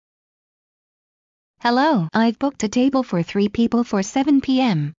 Hello, I've booked a table for 3 people for 7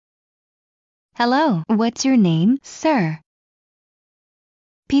 p.m. Hello, what's your name, sir?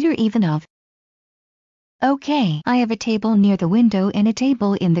 Peter Ivanov. Okay, I have a table near the window and a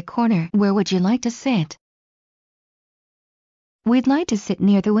table in the corner. Where would you like to sit? We'd like to sit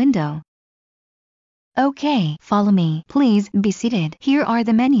near the window. Okay, follow me. Please be seated. Here are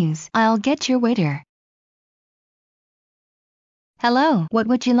the menus. I'll get your waiter. Hello, what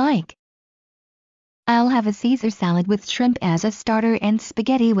would you like? I'll have a Caesar salad with shrimp as a starter and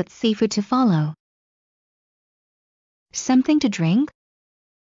spaghetti with seafood to follow. Something to drink?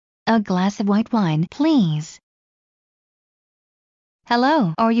 A glass of white wine, please.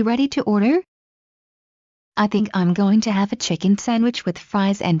 Hello, are you ready to order? I think I'm going to have a chicken sandwich with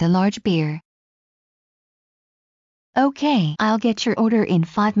fries and a large beer. Okay, I'll get your order in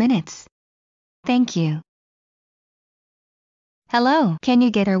 5 minutes. Thank you. Hello, can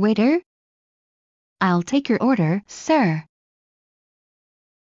you get our waiter? I'll take your order, sir.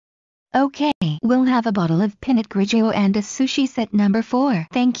 Okay, we'll have a bottle of Pinot Grigio and a sushi set number 4.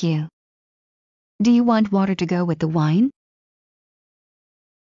 Thank you. Do you want water to go with the wine?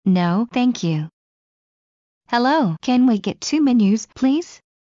 No, thank you. Hello, can we get 2 menus, please?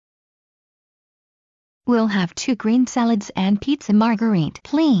 We'll have 2 green salads and pizza margherita,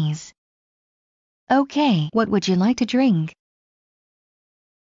 please. Okay, what would you like to drink?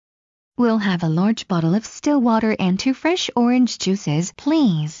 We'll have a large bottle of still water and 2 fresh orange juices,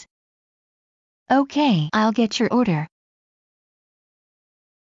 please. Okay, I'll get your order.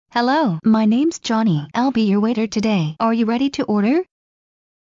 Hello, my name's Johnny. I'll be your waiter today. Are you ready to order?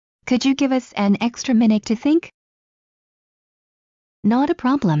 Could you give us an extra minute to think? Not a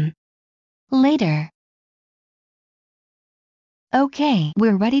problem. Later. Okay,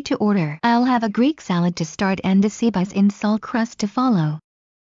 we're ready to order. I'll have a Greek salad to start and a sibas in salt crust to follow.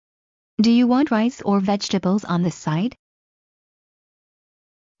 Do you want rice or vegetables on the side?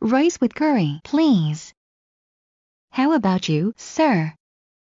 Rice with curry, please. How about you, sir?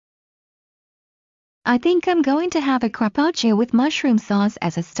 I think I'm going to have a carpaccio with mushroom sauce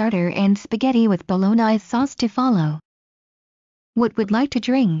as a starter and spaghetti with bolognese sauce to follow. What would like to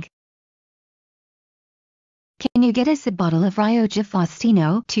drink? Can you get us a bottle of Rioja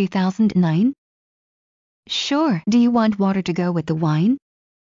Faustino 2009? Sure. Do you want water to go with the wine?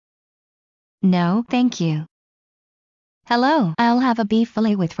 No, thank you. Hello, I'll have a beef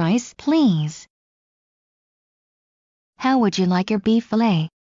fillet with rice, please. How would you like your beef fillet?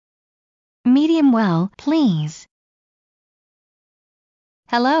 Medium well, please.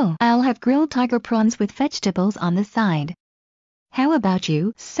 Hello, I'll have grilled tiger prawns with vegetables on the side. How about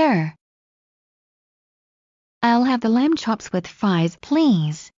you, sir? I'll have the lamb chops with fries,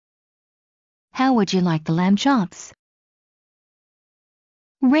 please. How would you like the lamb chops?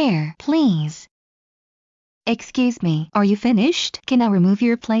 Rare, please. Excuse me, are you finished? Can I remove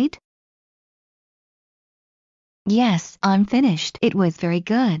your plate? Yes, I'm finished. It was very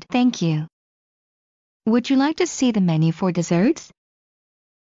good, thank you. Would you like to see the menu for desserts?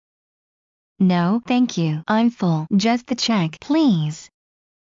 No, thank you. I'm full. Just the check, please.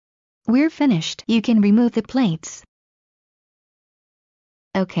 We're finished. You can remove the plates.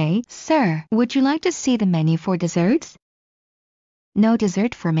 Okay, sir. Would you like to see the menu for desserts? No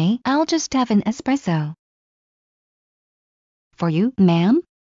dessert for me. I'll just have an espresso. For you, ma'am?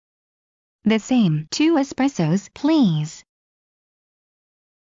 The same. 2 espressos, please.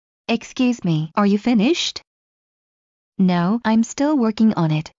 Excuse me, are you finished? No, I'm still working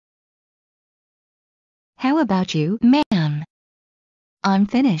on it. How about you, ma'am? I'm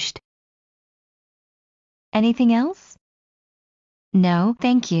finished. Anything else? No,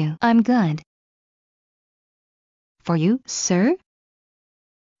 thank you. I'm good. For you, sir?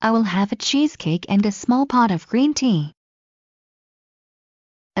 I will have a cheesecake and a small pot of green tea.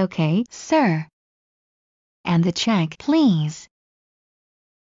 Okay, sir. And the check, please.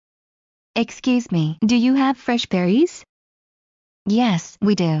 Excuse me, do you have fresh berries? Yes,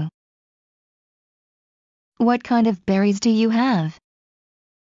 we do. What kind of berries do you have?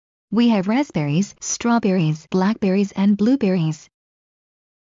 We have raspberries, strawberries, blackberries and blueberries.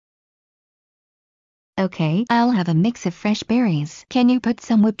 Okay, I'll have a mix of fresh berries. Can you put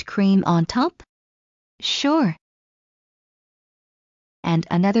some whipped cream on top? Sure. And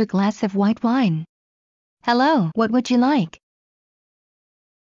another glass of white wine. Hello, what would you like?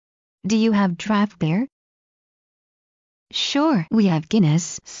 Do you have draft beer? Sure, we have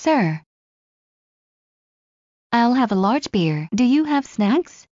Guinness, sir. I'll have a large beer. Do you have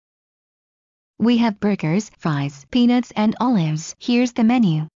snacks? We have burgers, fries, peanuts and olives. Here's the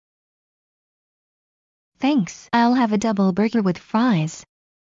menu. Thanks, I'll have a double burger with fries.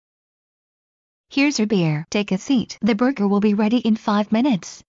 Here's your beer. Take a seat. The burger will be ready in 5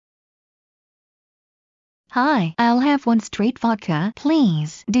 minutes. Hi, I'll have one straight vodka,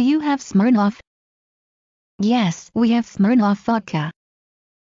 please. Do you have Smirnoff? Yes, we have Smirnoff vodka.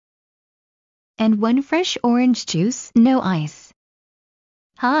 And one fresh orange juice, no ice.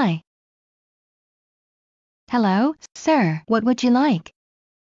 Hi. Hello, sir, what would you like?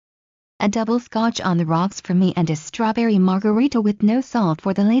 A double scotch on the rocks for me and a strawberry margarita with no salt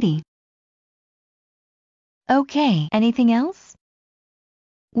for the lady. Okay, anything else?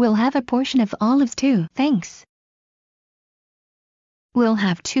 We'll have a portion of olives too, thanks. We'll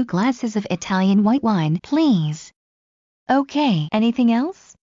have 2 glasses of Italian white wine, please. Okay, anything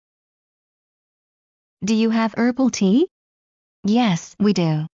else? Do you have herbal tea? Yes, we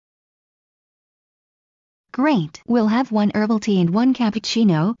do. Great, we'll have 1 herbal tea and 1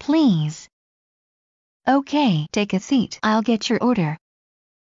 cappuccino, please. Okay, take a seat. I'll get your order.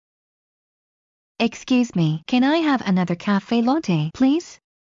 Excuse me, can I have another cafe latte, please?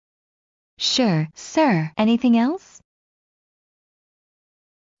 Sure, sir. Anything else?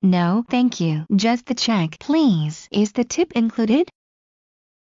 No, thank you. Just the check, please. Is the tip included?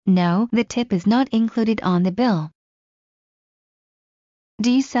 No, the tip is not included on the bill.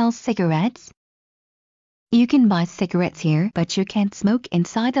 Do you sell cigarettes? You can buy cigarettes here, but you can't smoke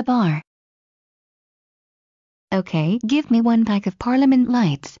inside the bar. Okay, give me 1 pack of Parliament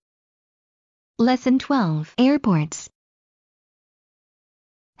Lights. Lesson 12. Airports.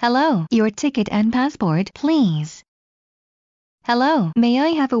 Hello, your ticket and passport, please. Hello, may I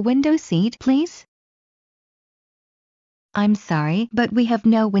have a window seat, please? I'm sorry, but we have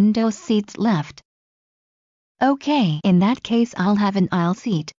no window seats left. Okay, in that case I'll have an aisle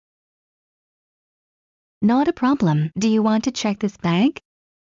seat. Not a problem. Do you want to check this bag?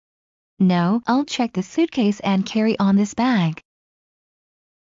 No, I'll check the suitcase and carry on this bag.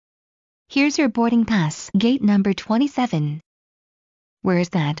 Here's your boarding pass, gate number 27. Where's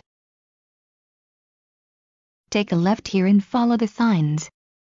that? Take a left here and follow the signs.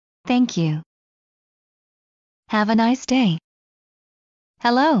 Thank you. Have a nice day.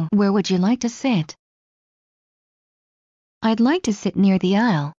 Hello, where would you like to sit? I'd like to sit near the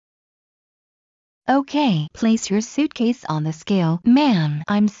aisle. Okay, place your suitcase on the scale. Ma'am,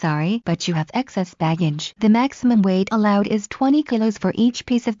 I'm sorry, but you have excess baggage. The maximum weight allowed is 20 kilos for each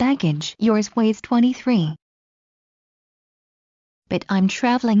piece of baggage. Yours weighs 23. But I'm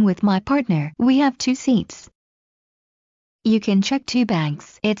traveling with my partner. We have 2 seats. You can check 2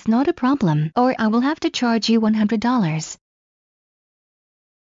 bags. It's not a problem, or I will have to charge you $100.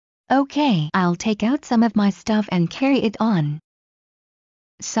 Okay, I'll take out some of my stuff and carry it on.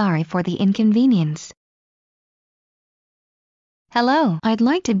 Sorry for the inconvenience. Hello, I'd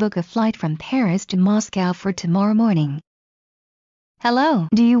like to book a flight from Paris to Moscow for tomorrow morning. Hello,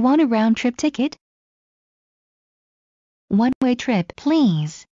 do you want a round-trip ticket? One-way trip,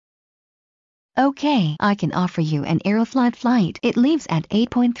 please. Okay, I can offer you an Aeroflot flight. It leaves at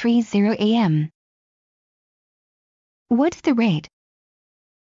 8:30 a.m. What's the rate?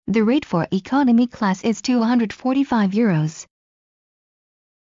 The rate for economy class is €245.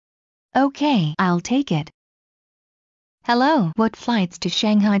 Okay, I'll take it. Hello, what flights to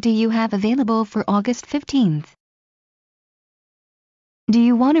Shanghai do you have available for August 15th? Do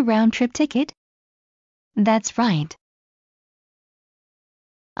you want a round-trip ticket? That's right.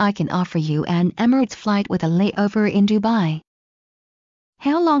 I can offer you an Emirates flight with a layover in Dubai.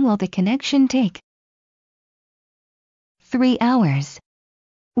 How long will the connection take? 3 hours.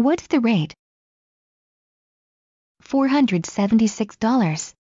 What's the rate?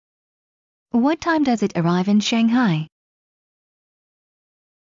 $476. What time does it arrive in Shanghai?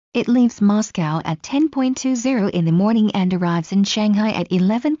 It leaves Moscow at 10:20 in the morning and arrives in Shanghai at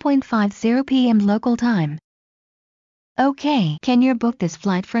 11:50 p.m. local time. Okay, can you book this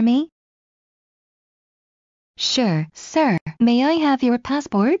flight for me? Sure, sir. May I have your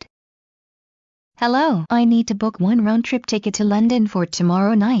passport? Hello, I need to book one round-trip ticket to London for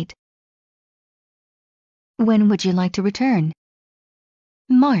tomorrow night. When would you like to return?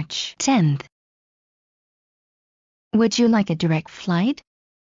 March 10th. Would you like a direct flight?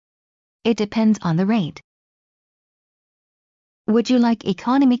 It depends on the rate. Would you like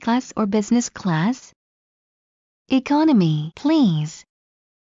economy class or business class? Economy, please.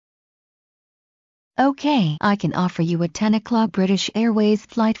 Okay, I can offer you a 10 o'clock British Airways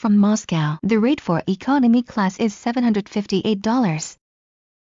flight from Moscow. The rate for economy class is $758.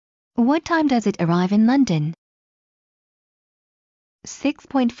 What time does it arrive in London?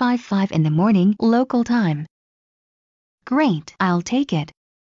 6:55 in the morning, local time. Great, I'll take it.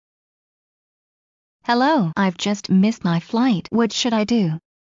 Hello, I've just missed my flight. What should I do?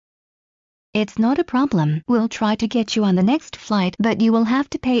 It's not a problem. We'll try to get you on the next flight, but you will have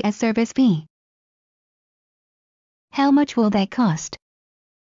to pay a service fee. How much will that cost?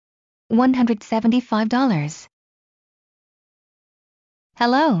 $175.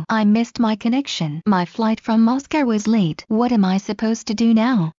 Hello, I missed my connection. My flight from Moscow was late. What am I supposed to do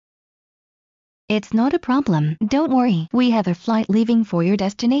now? It's not a problem. Don't worry. We have a flight leaving for your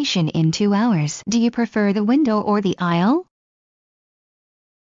destination in 2 hours. Do you prefer the window or the aisle?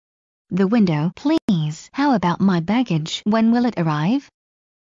 The window, please. How about my baggage? When will it arrive?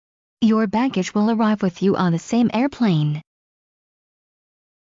 Your baggage will arrive with you on the same airplane.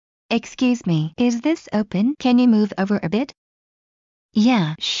 Excuse me, is this open? Can you move over a bit?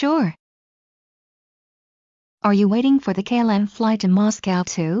 Yeah, sure. Are you waiting for the KLM flight to Moscow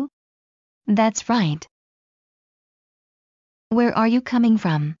too? That's right. Where are you coming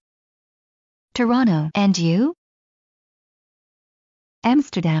from? Toronto. And you?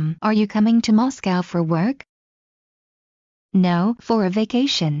 Amsterdam. Are you coming to Moscow for work? No, for a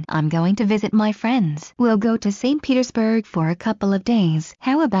vacation. I'm going to visit my friends. We'll go to St. Petersburg for a couple of days.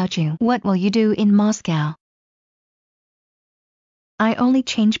 How about you? What will you do in Moscow? I only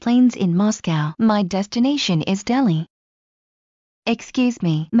change planes in Moscow. My destination is Delhi. Excuse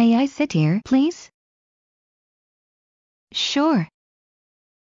me, may I sit here, please? Sure.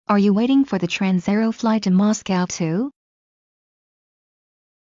 Are you waiting for the Transaero flight to Moscow too?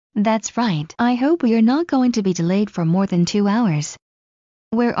 That's right. I hope we are not going to be delayed for more than 2 hours.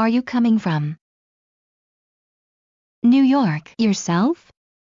 Where are you coming from? New York. Yourself?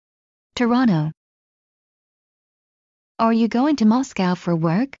 Toronto. Are you going to Moscow for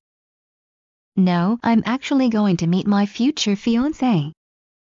work? No, I'm actually going to meet my future fiancé.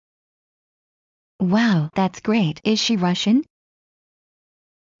 Wow, that's great. Is she Russian?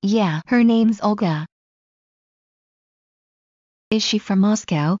 Yeah, her name's Olga. Is she from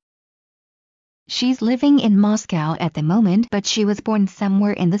Moscow? She's living in Moscow at the moment, but she was born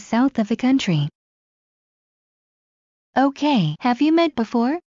somewhere in the south of the country. Okay, have you met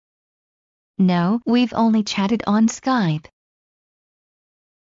before? No, we've only chatted on Skype.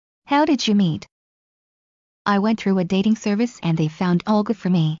 How did you meet? I went through a dating service and they found Olga for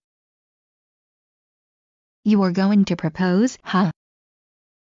me. You are going to propose, huh?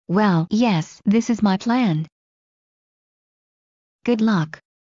 Well, yes, this is my plan. Good luck.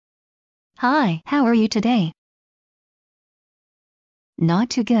 Hi, how are you today? Not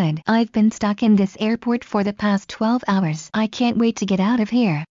too good. I've been stuck in this airport for the past 12 hours. I can't wait to get out of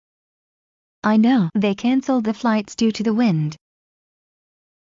here. I know, they canceled the flights due to the wind.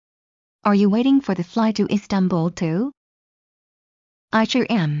 Are you waiting for the flight to Istanbul too? I sure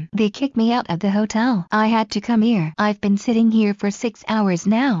am. They kicked me out of the hotel. I had to come here. I've been sitting here for 6 hours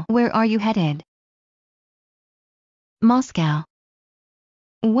now. Where are you headed? Moscow.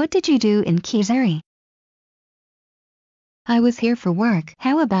 What did you do in Kayseri? I was here for work.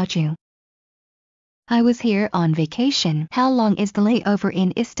 How about you? I was here on vacation. How long is the layover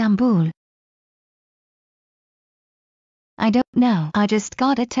in Istanbul? I don't know. I just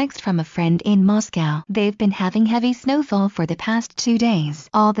got a text from a friend in Moscow. They've been having heavy snowfall for the past 2 days.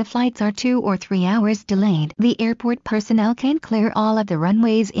 All the flights are 2 or 3 hours delayed. The airport personnel can't clear all of the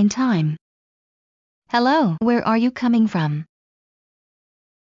runways in time. Hello, where are you coming from?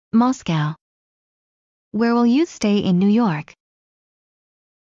 Moscow. Where will you stay in New York?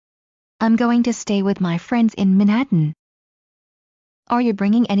 I'm going to stay with my friends in Manhattan. Are you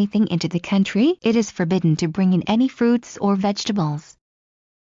bringing anything into the country? It is forbidden to bring in any fruits or vegetables.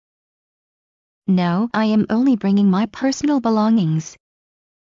 No, I am only bringing my personal belongings.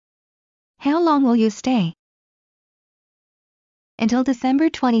 How long will you stay? Until December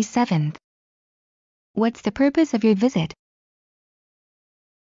 27th. What's the purpose of your visit?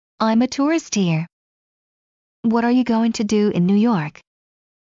 I'm a tourist here. What are you going to do in New York?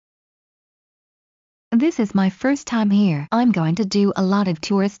 This is my first time here. I'm going to do a lot of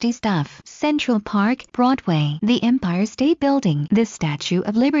touristy stuff. Central Park, Broadway, the Empire State Building, the Statue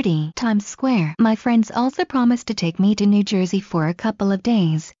of Liberty, Times Square. My friends also promised to take me to New Jersey for a couple of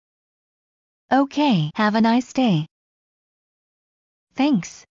days. Okay, have a nice day.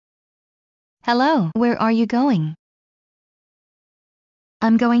 Thanks. Hello, where are you going?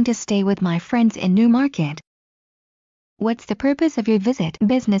 I'm going to stay with my friends in Newmarket. What's the purpose of your visit,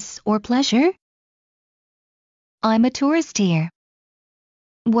 business or pleasure? I'm a tourist here.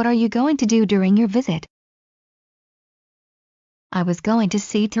 What are you going to do during your visit? I was going to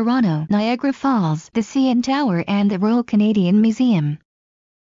see Toronto, Niagara Falls, the CN Tower and the Royal Canadian Museum.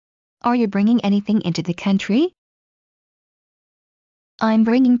 Are you bringing anything into the country? I'm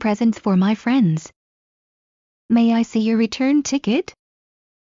bringing presents for my friends. May I see your return ticket?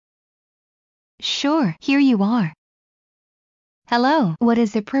 Sure, here you are. Hello, what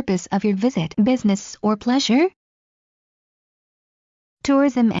is the purpose of your visit, business or pleasure?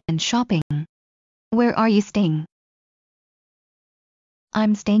 Tourism and shopping. Where are you staying?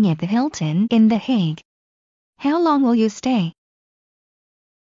 I'm staying at the Hilton in The Hague. How long will you stay?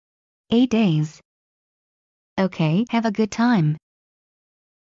 8 days. Okay, have a good time.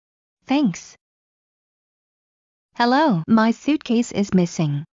 Thanks. Hello, my suitcase is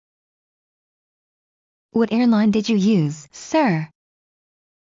missing. What airline did you use, sir?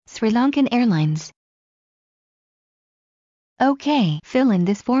 Sri Lankan Airlines. Okay, fill in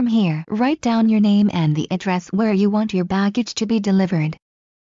this form here. Write down your name and the address where you want your baggage to be delivered.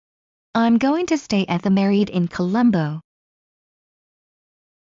 I'm going to stay at the Marriott in Colombo.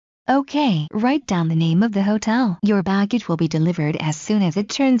 Okay, write down the name of the hotel. Your baggage will be delivered as soon as it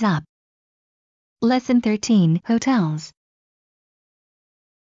turns up. Lesson 13, Hotels.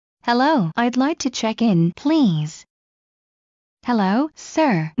 Hello, I'd like to check in, please. Hello,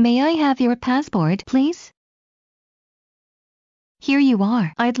 sir, may I have your passport, please? Here you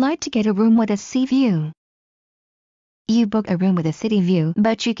are. I'd like to get a room with a sea view. You book a room with a city view,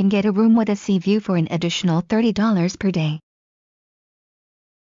 but you can get a room with a sea view for an additional $30 per day.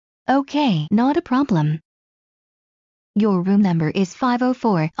 Okay, not a problem. Your room number is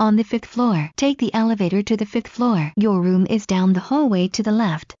 504 on the 5th floor. Take the elevator to the 5th floor. Your room is down the hallway to the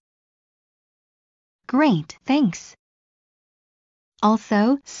left. Great, thanks.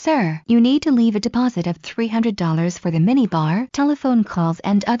 Also, sir, you need to leave a deposit of $300 for the minibar, telephone calls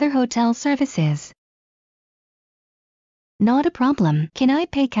and other hotel services. Not a problem. Can I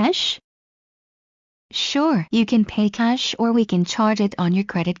pay cash? Sure, you can pay cash or we can charge it on your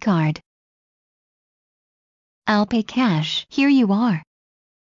credit card. I'll pay cash. Here you are.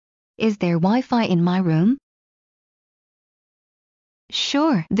 Is there Wi-Fi in my room?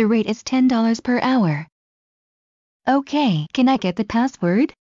 Sure, the rate is $10 per hour. Okay, can I get the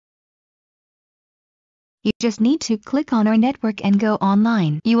password? You just need to click on our network and go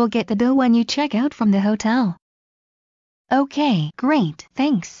online. You will get the bill when you check out from the hotel. Okay, great,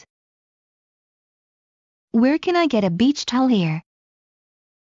 thanks. Where can I get a beach towel here?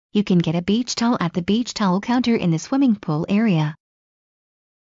 You can get a beach towel at the beach towel counter in the swimming pool area.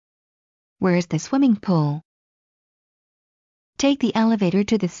 Where's the swimming pool? Take the elevator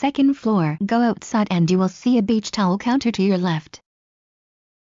to the 2nd floor, go outside and you will see a beach towel counter to your left.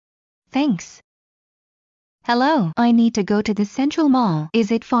 Thanks. Hello, I need to go to the Central Mall. Is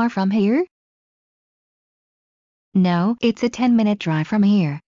it far from here? No, it's a 10-minute drive from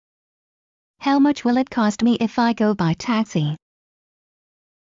here. How much will it cost me if I go by taxi?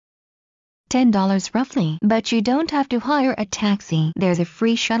 $10 roughly, but you don't have to hire a taxi. There's a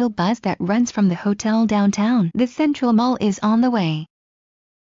free shuttle bus that runs from the hotel downtown. The Central Mall is on the way.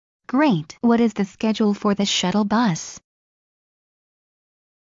 Great. What is the schedule for the shuttle bus?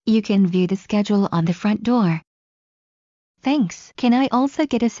 You can view the schedule on the front door. Thanks. Can I also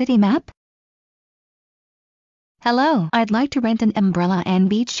get a city map? Hello, I'd like to rent an umbrella and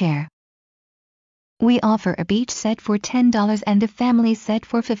beach chair. We offer a beach set for $10 and a family set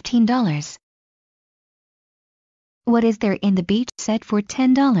for $15. What is there in the beach set for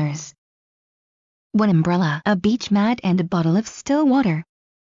 $10? One umbrella, a beach mat and a bottle of still water.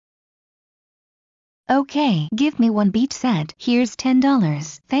 Okay, give me one beach set. Here's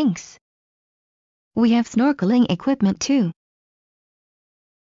 $10. Thanks. We have snorkeling equipment too.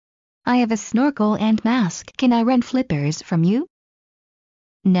 I have a snorkel and mask. Can I rent flippers from you?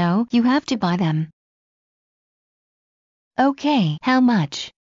 No, you have to buy them. Okay, how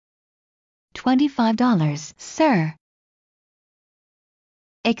much? $25, sir.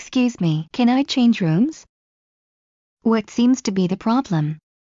 Excuse me, can I change rooms? What seems to be the problem?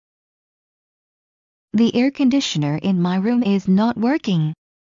 The air conditioner in my room is not working.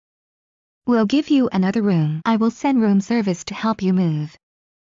 We'll give you another room. I will send room service to help you move.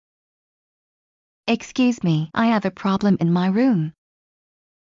 Excuse me, I have a problem in my room.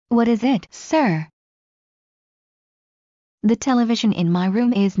 What is it, sir? The television in my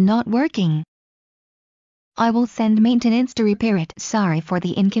room is not working. I will send maintenance to repair it. Sorry for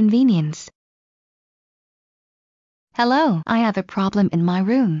the inconvenience. Hello, I have a problem in my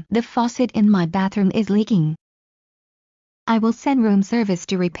room. The faucet in my bathroom is leaking. I will send room service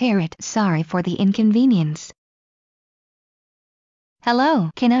to repair it. Sorry for the inconvenience.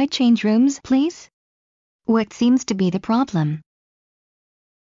 Hello, can I change rooms, please? What seems to be the problem?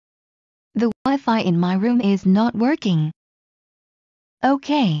 The Wi-Fi in my room is not working.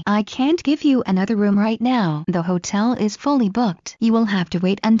 Okay, I can't give you another room right now. The hotel is fully booked. You will have to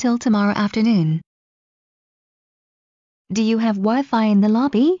wait until tomorrow afternoon. Do you have Wi-Fi in the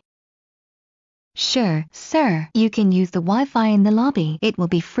lobby? Sure, sir. You can use the Wi-Fi in the lobby. It will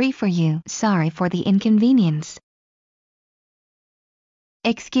be free for you. Sorry for the inconvenience.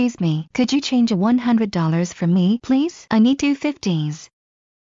 Excuse me, could you change $100 for me, please? I need $250s.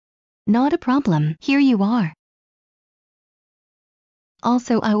 Not a problem. Here you are.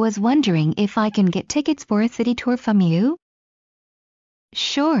 Also, I was wondering if I can get tickets for a city tour from you?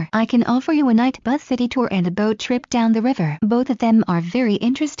 Sure, I can offer you a night bus city tour and a boat trip down the river. Both of them are very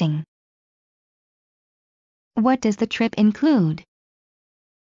interesting. What does the trip include?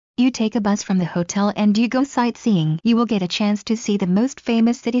 You take a bus from the hotel and you go sightseeing. You will get a chance to see the most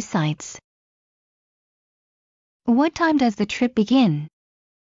famous city sights. What time does the trip begin?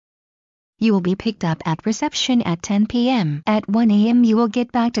 You will be picked up at reception at 10 p.m. At 1 a.m. you will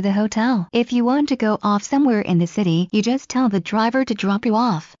get back to the hotel. If you want to go off somewhere in the city, you just tell the driver to drop you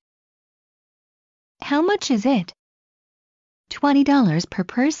off. How much is it? $20 per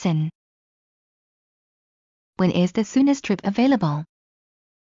person. When is the soonest trip available?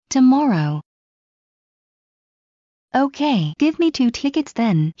 Tomorrow. Okay, give me 2 tickets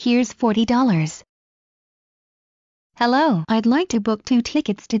then. Here's $40. Hello, I'd like to book 2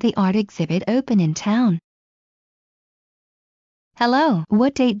 tickets to the art exhibit open in town. Hello,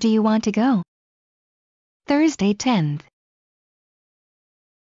 what date do you want to go? Thursday 10th.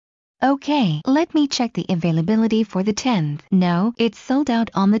 Okay, let me check the availability for the 10th. No, it's sold out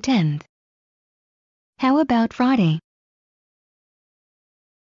on the 10th. How about Friday?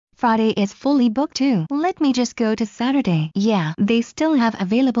 Friday is fully booked too. Let me just go to Saturday. Yeah, they still have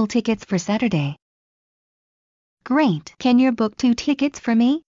available tickets for Saturday. Great. Can you book 2 tickets for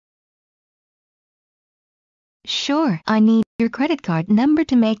me? Sure. I need your credit card number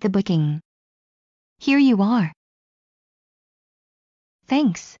to make the booking. Here you are.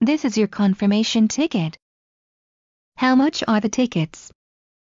 Thanks. This is your confirmation ticket. How much are the tickets?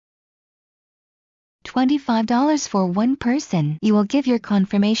 $25 for one person. You will give your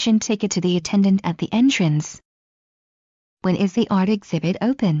confirmation ticket to the attendant at the entrance. When is the art exhibit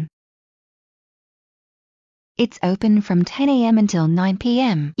open? It's open from 10 a.m. until 9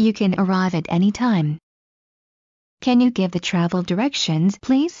 p.m. You can arrive at any time. Can you give the travel directions,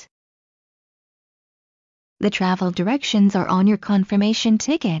 please? The travel directions are on your confirmation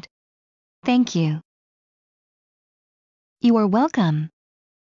ticket. Thank you. You are welcome.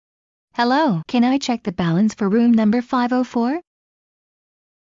 Hello, can I check the balance for room number 504?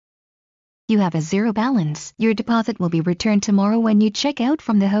 You have a zero balance. Your deposit will be returned tomorrow when you check out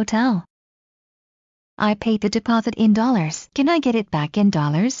from the hotel. I paid the deposit in dollars. Can I get it back in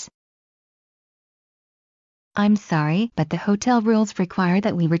dollars? I'm sorry, but the hotel rules require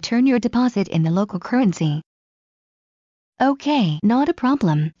that we return your deposit in the local currency. Okay, not a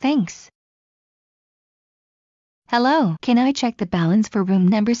problem, thanks. Hello, can I check the balance for room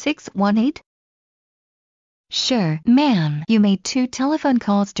number 618? Sure, ma'am. You made 2 telephone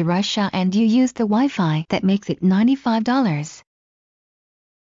calls to Russia and you used the Wi-Fi. That makes it $95.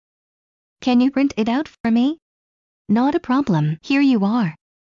 Can you print it out for me? Not a problem. Here you are.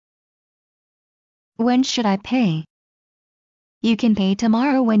 When should I pay? You can pay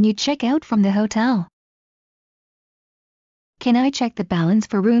tomorrow when you check out from the hotel. Can I check the balance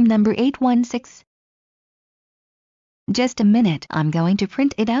for room number 816? Just a minute. I'm going to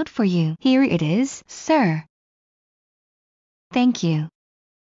print it out for you. Here it is, sir. Thank you.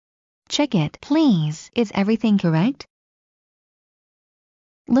 Check it, please. Is everything correct?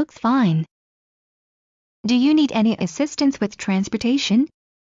 Looks fine. Do you need any assistance with transportation?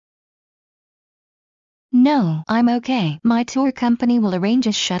 No, I'm okay. My tour company will arrange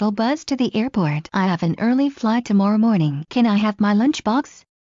a shuttle bus to the airport. I have an early flight tomorrow morning. Can I have my lunchbox?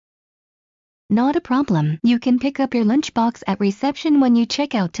 Not a problem. You can pick up your lunchbox at reception when you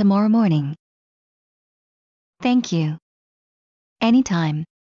check out tomorrow morning. Thank you. Anytime.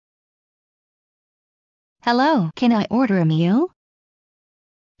 Hello, can I order a meal?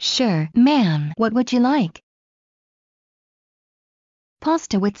 Sure, ma'am. What would you like?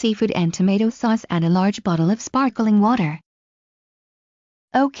 Pasta with seafood and tomato sauce and a large bottle of sparkling water.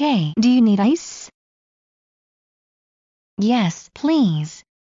 Okay, do you need ice? Yes, please.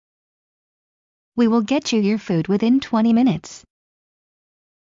 We will get you your food within 20 minutes.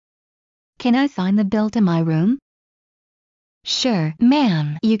 Can I sign the bill to my room? Sure,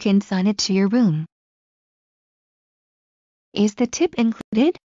 ma'am. You can sign it to your room. Is the tip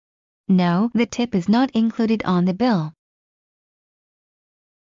included? No, the tip is not included on the bill.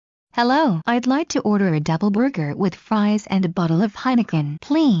 Hello, I'd like to order a double burger with fries and a bottle of Heineken,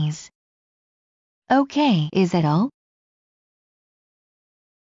 please. Okay, is that all?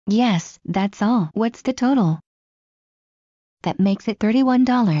 Yes, that's all. What's the total? That makes it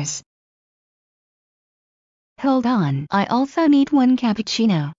 $31. Hold on, I also need one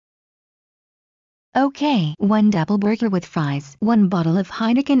cappuccino. Okay, one double burger with fries, one bottle of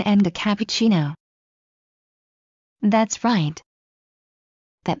Heineken and a cappuccino. That's right.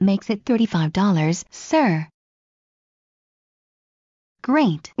 That makes it $35, sir.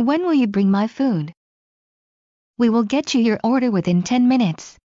 Great, when will you bring my food? We will get you your order within 10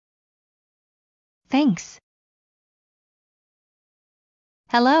 minutes. Thanks.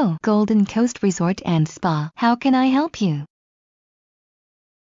 Hello, Golden Coast Resort and Spa. How can I help you?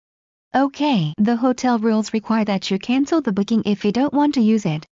 Okay, the hotel rules require that you cancel the booking if you don't want to use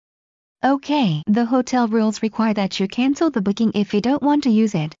it. Okay, the hotel rules require that you cancel the booking if you don't want to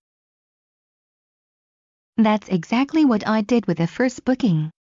use it. That's exactly what I did with the first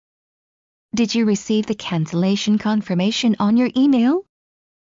booking. Did you receive the cancellation confirmation on your email?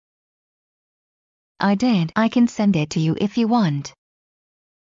 I did. I can send it to you if you want.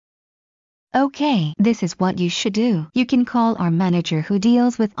 Okay, this is what you should do. You can call our manager who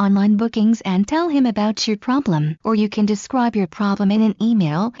deals with online bookings and tell him about your problem, or you can describe your problem in an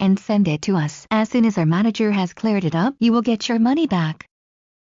email and send it to us. As soon as our manager has cleared it up, you will get your money back.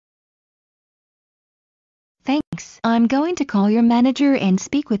 Thanks. I'm going to call your manager and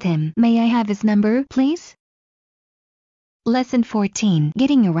speak with him. May I have his number, please? Lesson 14.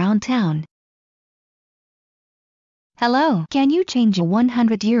 Getting around town. Hello, can you change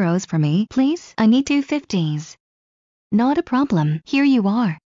 €100 for me, please? I need 250s. Not a problem, here you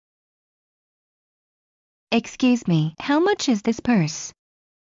are. Excuse me, how much is this purse?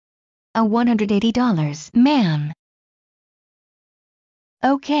 $180, ma'am.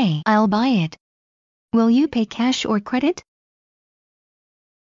 Okay, I'll buy it. Will you pay cash or credit?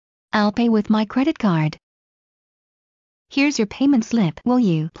 I'll pay with my credit card. Here's your payment slip. Will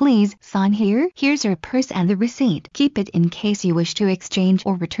you please sign here? Here's your purse and the receipt. Keep it in case you wish to exchange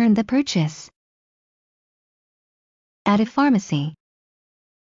or return the purchase. At a pharmacy.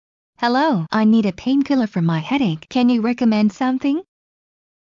 Hello, I need a painkiller for my headache. Can you recommend something?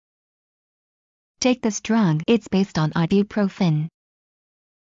 Take this drug. It's based on ibuprofen.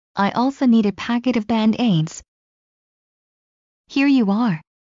 I also need a packet of Band-Aids. Here you are.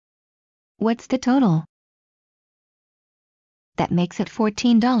 What's the total? That makes it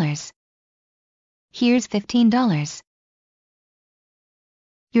 $14. Here's $15.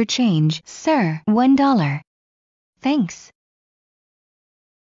 Your change, sir. $1. Thanks.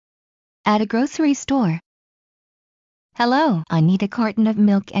 At a grocery store. Hello, I need a carton of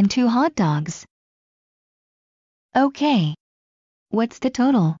milk and 2 hot dogs. Okay. What's the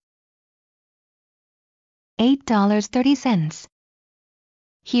total? $8.30.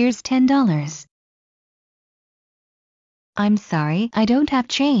 Here's $10. I'm sorry, I don't have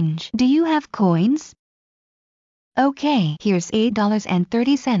change. Do you have coins? Okay, here's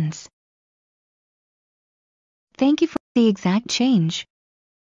 $8.30. Thank you for the exact change.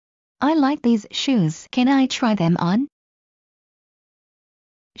 I like these shoes. Can I try them on?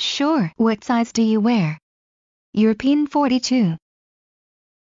 Sure. What size do you wear? European 42.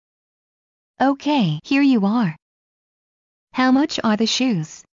 Okay, here you are. How much are the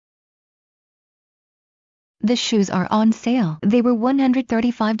shoes? The shoes are on sale. They were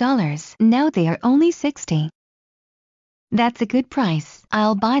 $135. Now they are only $60. That's a good price.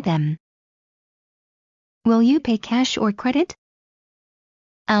 I'll buy them. Will you pay cash or credit?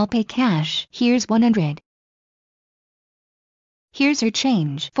 I'll pay cash. Here's $100. Here's your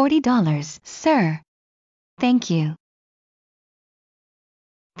change. $40, sir. Thank you.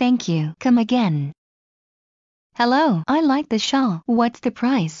 Thank you. Come again. Hello, I like the shawl. What's the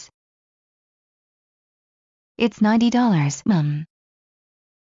price? It's $90, Mum.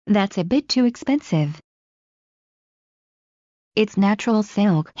 That's a bit too expensive. It's natural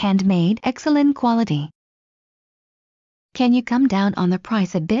silk, handmade, excellent quality. Can you come down on the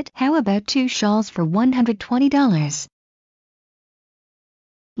price a bit? How about 2 shawls for $120?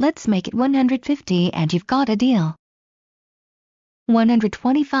 Let's make it $150 and you've got a deal.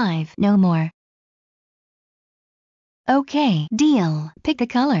 $125, no more. Okay, deal. Pick a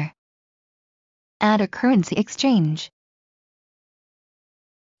color. Add a currency exchange.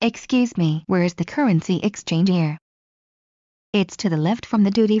 Excuse me, where's the currency exchange here? It's to the left from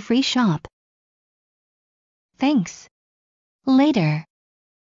the duty-free shop. Thanks. Later.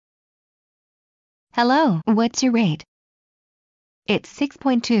 Hello, what's your rate? It's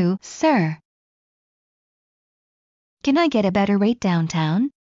 6.2, sir. Can I get a better rate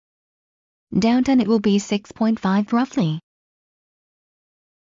downtown? Downtown it will be 6.5 roughly.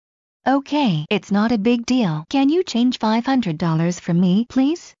 Okay, it's not a big deal. Can you change $500 for me,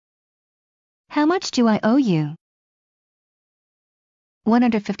 please? How much do I owe you?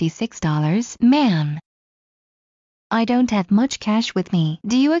 $156, ma'am. I don't have much cash with me.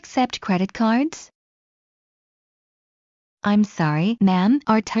 Do you accept credit cards? I'm sorry, ma'am,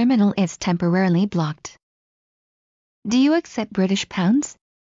 our terminal is temporarily blocked. Do you accept British pounds?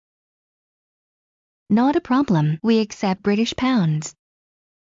 Not a problem, we accept British pounds.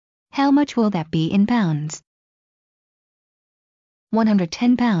 How much will that be in pounds?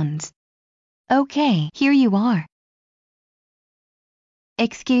 110 pounds. Okay, here you are.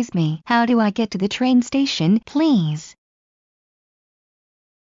 Excuse me, how do I get to the train station, please?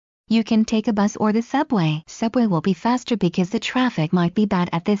 You can take a bus or the subway. Subway will be faster because the traffic might be bad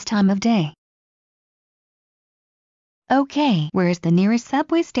at this time of day. Okay, where's the nearest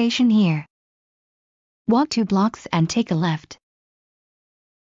subway station here? Walk 2 blocks and take a left.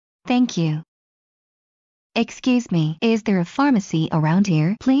 Thank you. Excuse me, is there a pharmacy around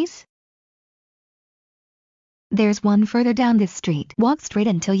here, please? There's one further down this street. Walk straight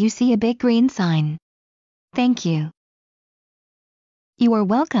until you see a big green sign. Thank you. You are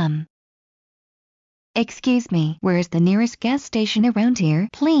welcome. Excuse me, where's the nearest gas station around here,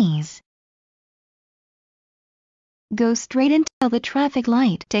 please? Go straight until the traffic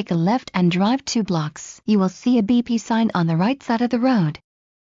light. Take a left and drive 2 blocks. You will see a BP sign on the right side of the road.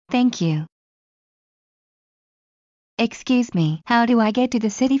 Thank you. Excuse me, how do I get to the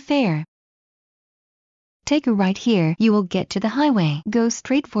city fair? Take a right here. You will get to the highway. Go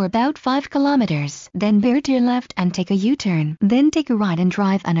straight for about 5 kilometers. Then veer to your left and take a U-turn. Then take a right and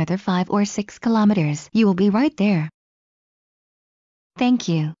drive another 5 or 6 kilometers. You will be right there. Thank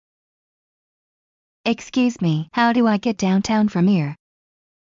you. Excuse me, how do I get downtown from here?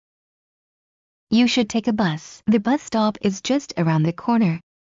 You should take a bus. The bus stop is just around the corner.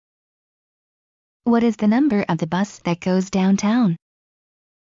 What is the number of the bus that goes downtown?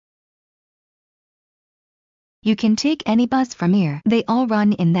 You can take any bus from here. They all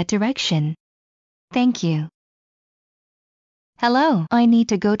run in that direction. Thank you. Hello, I need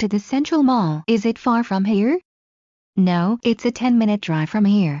to go to the Central Mall. Is it far from here? No, it's a 10-minute drive from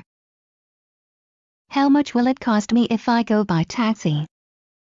here. How much will it cost me if I go by taxi?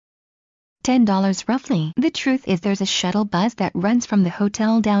 $10 roughly. The truth is there's a shuttle bus that runs from the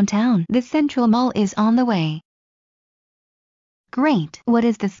hotel downtown. The Central Mall is on the way. Great. What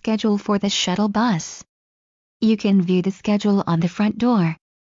is the schedule for the shuttle bus? You can view the schedule on the front door.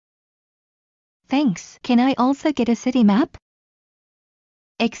 Thanks. Can I also get a city map?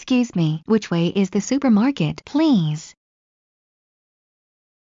 Excuse me, which way is the supermarket, please?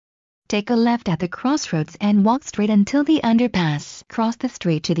 Take a left at the crossroads and walk straight until the underpass. Cross the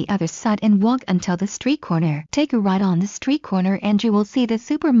street to the other side and walk until the street corner. Take a right on the street corner and you will see the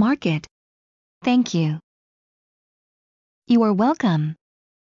supermarket. Thank you. You are welcome.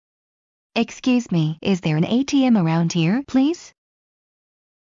 Excuse me, is there an ATM around here, please?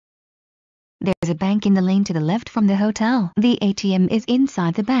 There's a bank in the lane to the left from the hotel. The ATM is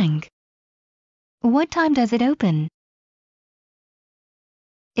inside the bank. What time does it open?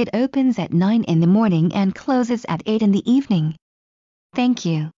 It opens at 9 in the morning and closes at 8 in the evening. Thank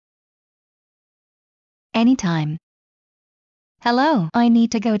you. Anytime. Hello, I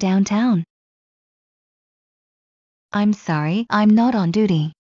need to go downtown. I'm sorry, I'm not on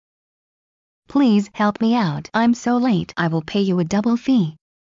duty. Please help me out. I'm so late. I will pay you a double fee.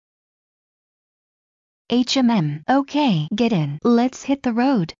 Okay, get in. Let's hit the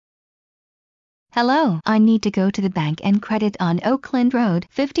road. Hello, I need to go to the bank and credit on Oakland Road,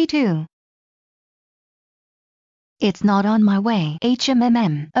 52. It's not on my way.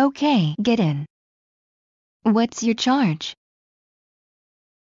 Okay, get in. What's your charge?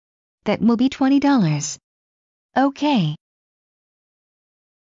 That will be $20. Okay.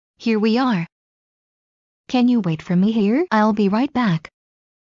 Here we are. Can you wait for me here? I'll be right back.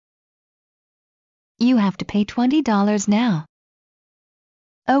 You have to pay $20 now.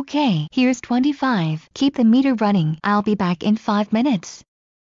 Okay, here's 25. Keep the meter running. I'll be back in 5 minutes.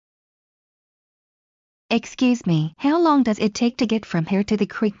 Excuse me, how long does it take to get from here to the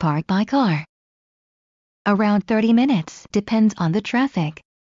creek park by car? Around 30 minutes, depends on the traffic.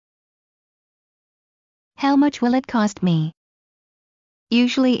 How much will it cost me?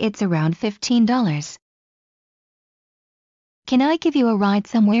 Usually it's around $15. Can I give you a ride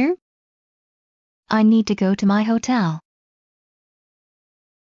somewhere? I need to go to my hotel.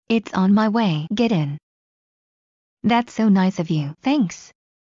 It's on my way. Get in. That's so nice of you. Thanks.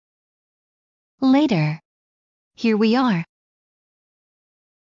 Later. Here we are.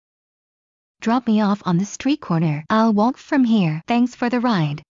 Drop me off on the street corner. I'll walk from here. Thanks for the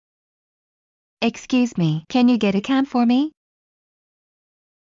ride. Excuse me, can you get a cab for me?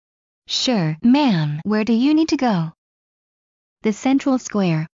 Sure, ma'am. Where do you need to go? The Central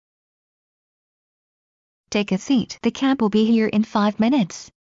Square. Take a seat. The cab will be here in 5 minutes.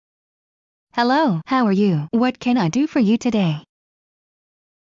 Hello, how are you? What can I do for you today?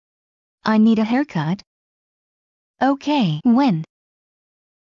 I need a haircut. Okay, when?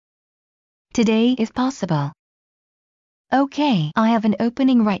 Today is possible. Okay, I have an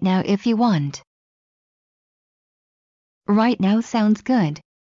opening right now if you want. Right now sounds good.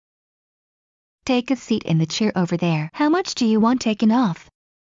 Take a seat in the chair over there. How much do you want taken off?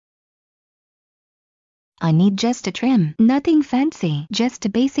 I need just a trim. Nothing fancy, just a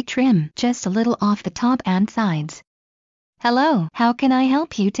basic trim, just a little off the top and sides. Hello, how can I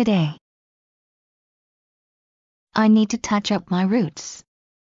help you today? I need to touch up my roots.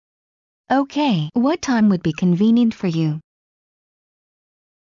 Okay, what time would be convenient for you?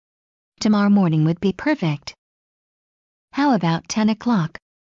 Tomorrow morning would be perfect. How about 10 o'clock?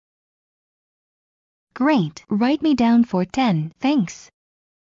 Great, write me down for 10, thanks.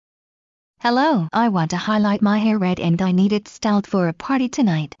 Hello, I want to highlight my hair red and I need it styled for a party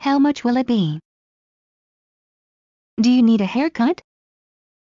tonight. How much will it be? Do you need a haircut?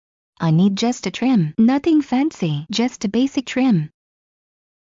 I need just a trim. Nothing fancy, just a basic trim.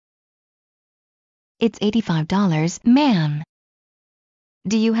 It's $85, ma'am.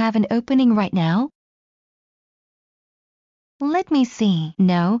 Do you have an opening right now? Let me see.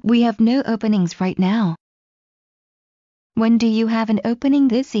 No, we have no openings right now. When do you have an opening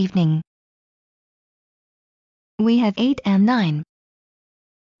this evening? We have 8 and 9.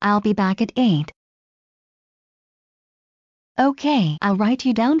 I'll be back at 8. Okay, I'll write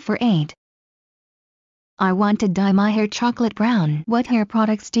you down for 8. I want to dye my hair chocolate brown. What hair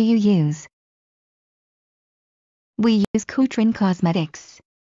products do you use? We use Coutrin Cosmetics.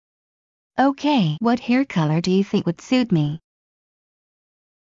 Okay, what hair color do you think would suit me?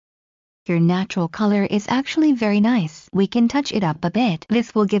 Your natural color is actually very nice. We can touch it up a bit.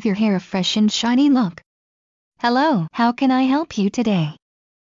 This will give your hair a fresh and shiny look. Hello, how can I help you today?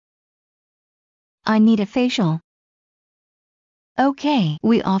 I need a facial. Okay,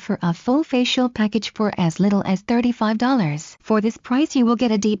 we offer a full facial package for as little as $35. For this price you will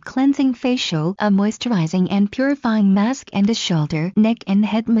get a deep cleansing facial, a moisturizing and purifying mask and a shoulder, neck and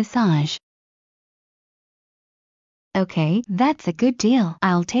head massage. Okay, that's a good deal.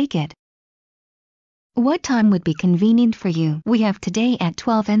 I'll take it. What time would be convenient for you? We have today at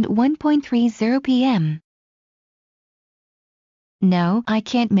 12 and 1:30 p.m. No, I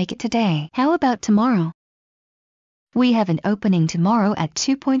can't make it today. How about tomorrow? We have an opening tomorrow at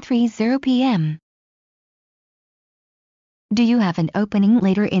 2:30 p.m. Do you have an opening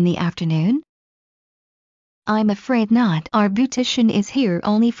later in the afternoon? I'm afraid not. Our beautician is here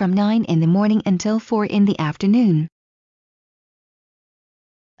only from 9 in the morning until 4 in the afternoon.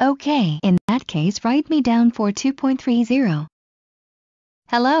 Okay, in that case write me down for 2:30.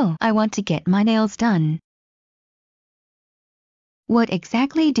 Hello, I want to get my nails done. What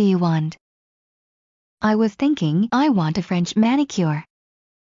exactly do you want? I was thinking I want a French manicure.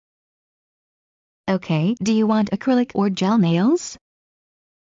 Okay, do you want acrylic or gel nails?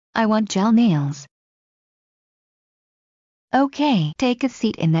 I want gel nails. Okay, take a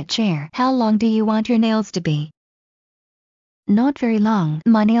seat in that chair. How long do you want your nails to be? Not very long.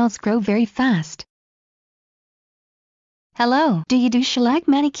 My nails grow very fast. Hello, do you do shellac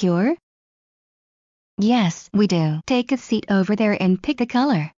manicure? Yes, we do. Take a seat over there and pick a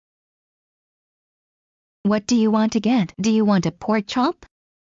color. What do you want to get? Do you want a pork chop?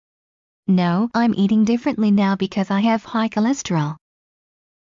 No, I'm eating differently now because I have high cholesterol.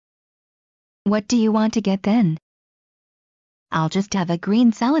 What do you want to get then? I'll just have a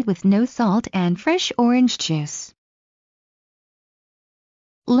green salad with no salt and fresh orange juice.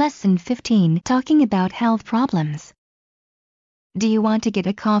 Lesson 15. Talking about health problems. Do you want to get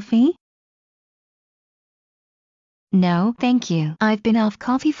a coffee? No, thank you. I've been off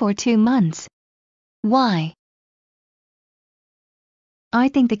coffee for 2 months. Why? I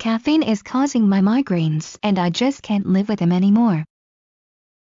think the caffeine is causing my migraines and I just can't live with them anymore.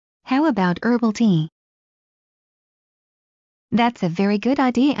 How about herbal tea? That's a very good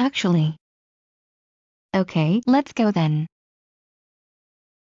idea actually. Okay, let's go then.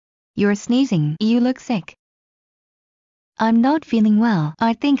 You're sneezing. You look sick. I'm not feeling well.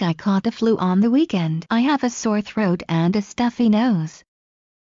 I think I caught the flu on the weekend. I have a sore throat and a stuffy nose.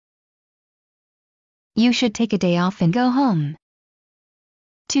 You should take a day off and go home.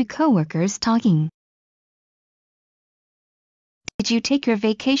 Two coworkers talking. Did you take your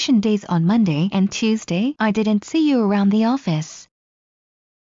vacation days on Monday and Tuesday? I didn't see you around the office.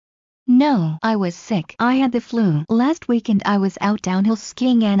 No, I was sick. I had the flu. Last weekend I was out downhill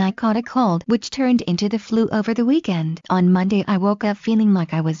skiing and I caught a cold which turned into the flu over the weekend. On Monday I woke up feeling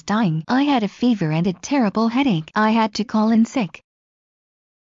like I was dying. I had a fever and a terrible headache. I had to call in sick.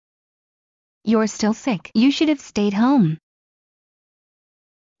 You're still sick. You should have stayed home.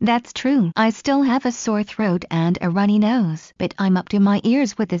 That's true. I still have a sore throat and a runny nose, but I'm up to my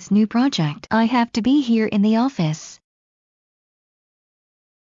ears with this new project. I have to be here in the office.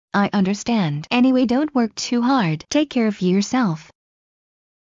 I understand. Anyway, don't work too hard. Take care of yourself.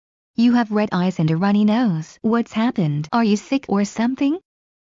 You have red eyes and a runny nose. What's happened? Are you sick or something?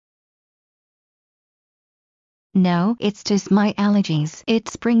 No, it's just my allergies.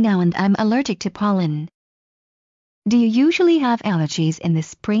 It's spring now and I'm allergic to pollen. Do you usually have allergies in the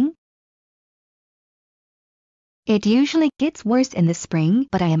spring? It usually gets worse in the spring,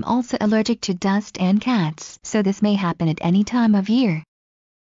 but I am also allergic to dust and cats, so this may happen at any time of year.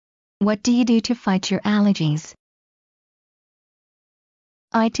 What do you do to fight your allergies?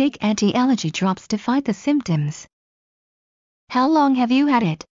 I take anti-allergy drops to fight the symptoms. How long have you had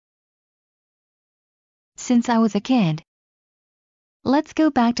it? Since I was a kid. Let's go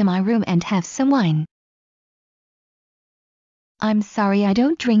back to my room and have some wine. I'm sorry, I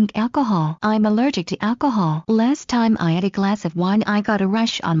don't drink alcohol. I'm allergic to alcohol. Last time I had a glass of wine I got a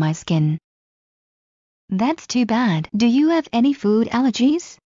rash on my skin. That's too bad. Do you have any food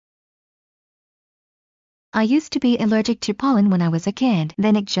allergies? I used to be allergic to pollen when I was a kid,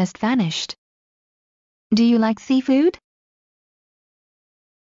 then it just vanished. Do you like seafood?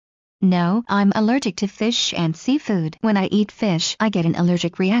 No, I'm allergic to fish and seafood. When I eat fish, I get an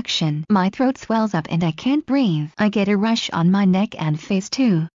allergic reaction. My throat swells up and I can't breathe. I get a rash on my neck and face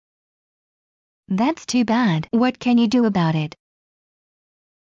too. That's too bad. What can you do about it?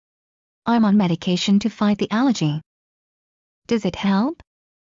 I'm on medication to fight the allergy. Does it help?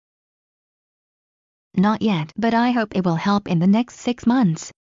 Not yet, but I hope it will help in the next 6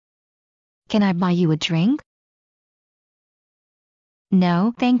 months. Can I buy you a drink?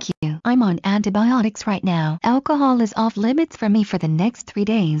 No, thank you. I'm on antibiotics right now. Alcohol is off limits for me for the next 3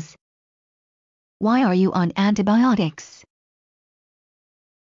 days. Why are you on antibiotics?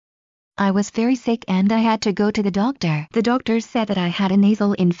 I was very sick and I had to go to the doctor. The doctor said that I had a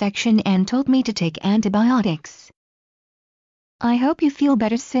nasal infection and told me to take antibiotics. I hope you feel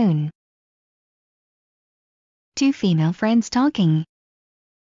better soon. Two female friends talking.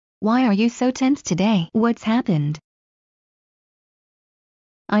 Why are you so tense today? What's happened?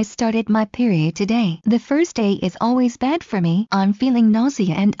 I started my period today. The first day is always bad for me. I'm feeling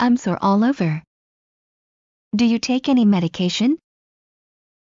nausea and I'm sore all over. Do you take any medication?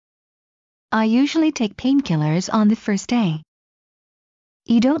 I usually take painkillers on the first day.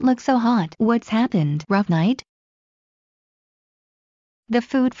 You don't look so hot. What's happened? Rough night? The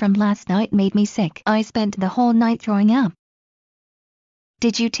food from last night made me sick. I spent the whole night throwing up.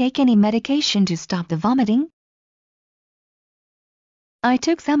 Did you take any medication to stop the vomiting? I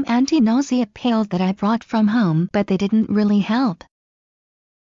took some anti-nausea pills that I brought from home, but they didn't really help.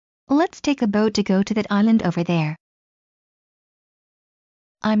 Let's take a boat to go to that island over there.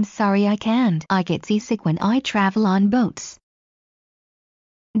 I'm sorry I can't. I get seasick when I travel on boats.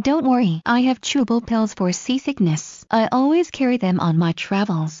 Don't worry, I have chewable pills for seasickness. I always carry them on my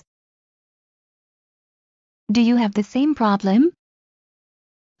travels. Do you have the same problem?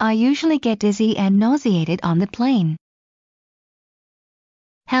 I usually get dizzy and nauseated on the plane.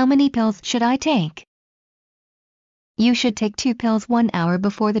 How many pills should I take? You should take 2 pills 1 hour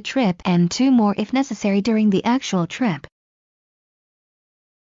before the trip and 2 more if necessary during the actual trip.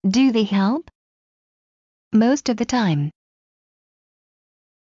 Do they help? Most of the time.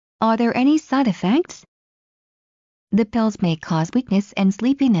 Are there any side effects? The pills may cause weakness and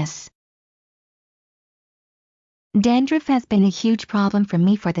sleepiness. Dandruff has been a huge problem for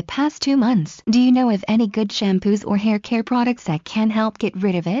me for the past 2 months. Do you know of any good shampoos or hair care products that can help get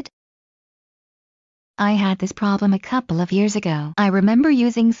rid of it? I had this problem a couple of years ago. I remember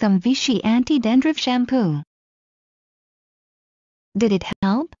using some Vichy anti-dandruff shampoo. Did it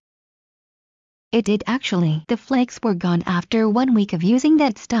help? It did actually. The flakes were gone after 1 week of using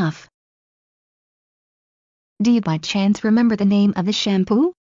that stuff. Do you by chance remember the name of the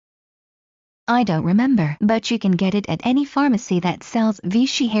shampoo? I don't remember, but you can get it at any pharmacy that sells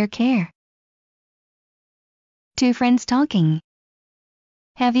Vichy hair care. Two friends talking.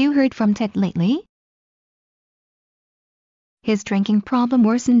 Have you heard from Ted lately? His drinking problem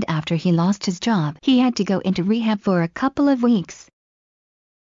worsened after he lost his job. He had to go into rehab for a couple of weeks.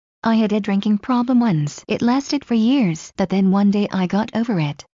 I had a drinking problem once. It lasted for years, but then one day I got over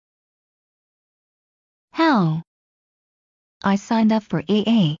it. How? I signed up for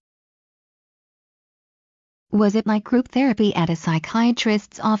AA. Was it like group therapy at a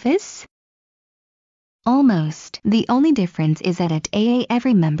psychiatrist's office? Almost. The only difference is that at AA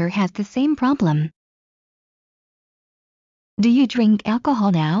every member has the same problem. Do you drink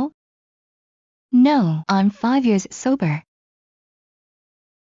alcohol now? No, I'm 5 years sober.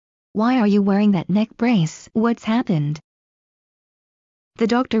 Why are you wearing that neck brace? What's happened? The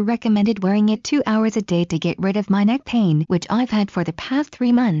doctor recommended wearing it 2 hours a day to get rid of my neck pain, which I've had for the past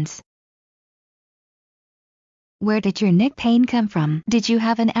 3 months. Where did your neck pain come from? Did you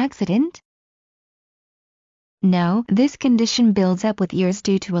have an accident? No, this condition builds up with years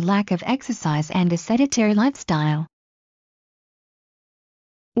due to a lack of exercise and a sedentary lifestyle.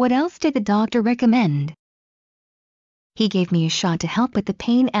 What else did the doctor recommend? He gave me a shot to help with the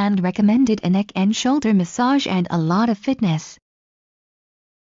pain and recommended a neck and shoulder massage and a lot of fitness.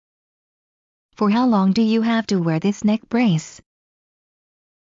 For how long do you have to wear this neck brace?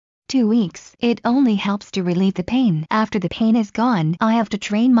 2 weeks. It only helps to relieve the pain. After the pain is gone, I have to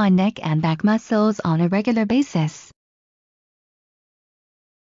train my neck and back muscles on a regular basis.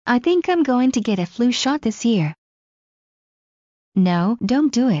 I think I'm going to get a flu shot this year. No,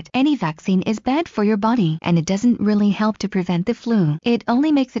 don't do it. Any vaccine is bad for your body, and it doesn't really help to prevent the flu. It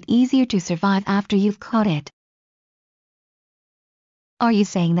only makes it easier to survive after you've caught it. Are you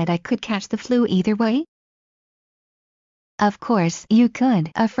saying that I could catch the flu either way? Of course, you could.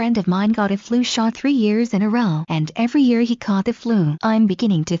 A friend of mine got a flu shot 3 years in a row, and every year he caught the flu. I'm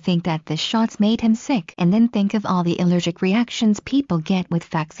beginning to think that the shots made him sick, and then think of all the allergic reactions people get with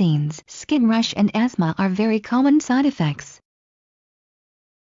vaccines. Skin rash and asthma are very common side effects.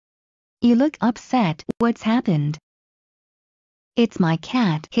 You look upset. What's happened? It's my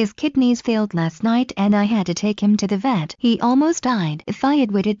cat. His kidneys failed last night and I had to take him to the vet. He almost died. If I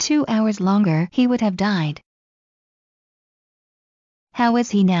had waited 2 hours longer, he would have died. How is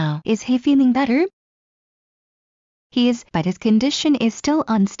he now? Is he feeling better? He is, but his condition is still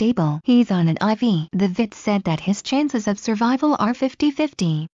unstable. He's on an IV. The vet said that his chances of survival are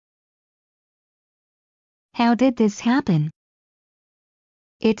 50-50. How did this happen?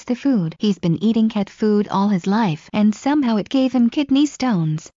 It's the food. He's been eating cat food all his life, and somehow it gave him kidney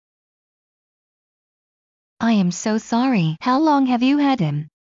stones. I am so sorry. How long have you had him?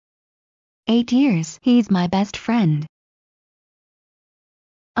 8 years. He's my best friend.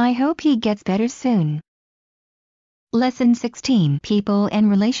 I hope he gets better soon. Lesson 16. People and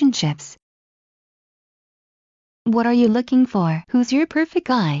Relationships. What are you looking for? Who's your perfect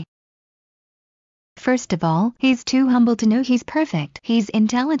guy? First of all, he's too humble to know he's perfect. He's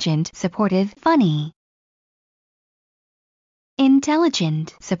intelligent, supportive, funny.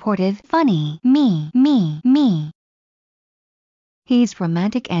 Intelligent, supportive, funny. Me. He's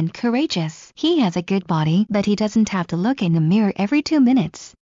romantic and courageous. He has a good body, but he doesn't have to look in the mirror every 2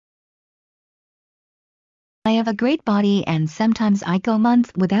 minutes. I have a great body and sometimes I go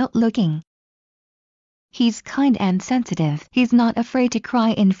months without looking. He's kind and sensitive. He's not afraid to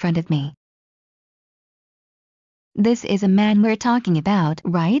cry in front of me. This is a man we're talking about,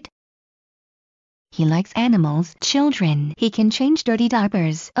 right? He likes animals, children. He can change dirty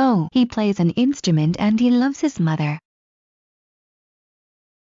diapers. Oh, he plays an instrument and he loves his mother.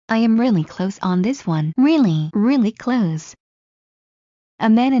 I am really close on this one. Really close. A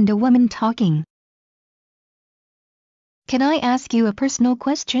man and a woman talking. Can I ask you a personal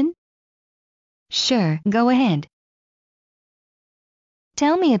question? Sure, go ahead.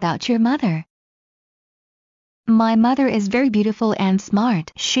 Tell me about your mother. My mother is very beautiful and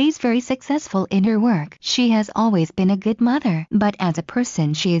smart. She's very successful in her work. She has always been a good mother, but as a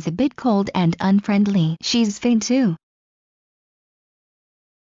person she is a bit cold and unfriendly. She's vain too.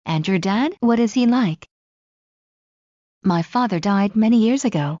 And your dad? What is he like? My father died many years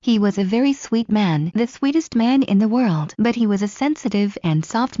ago. He was a very sweet man, the sweetest man in the world, but he was a sensitive and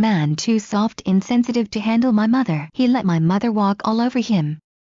soft man, too soft, insensitive to handle my mother. He let my mother walk all over him.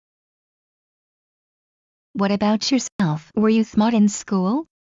 What about yourself? Were you smart in school?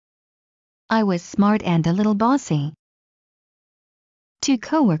 I was smart and a little bossy. Two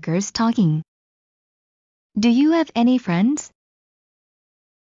coworkers talking. Do you have any friends?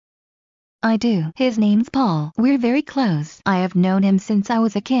 I do. His name's Paul. We're very close. I have known him since I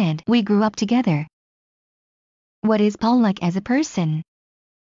was a kid. We grew up together. What is Paul like as a person?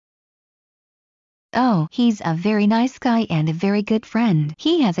 Oh, he's a very nice guy and a very good friend.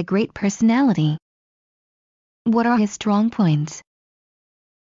 He has a great personality. What are his strong points?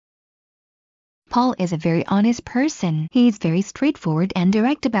 Paul is a very honest person. He's very straightforward and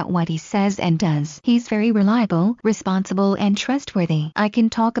direct about what he says and does. He's very reliable, responsible and trustworthy. I can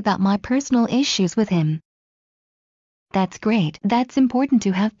talk about my personal issues with him. That's great. That's important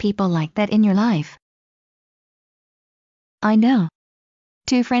to have people like that in your life. I know.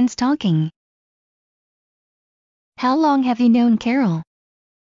 Two friends talking. How long have you known Carol?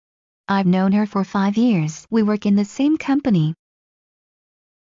 I've known her for 5 years. We work in the same company.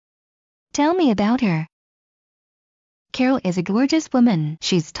 Tell me about her. Carol is a gorgeous woman.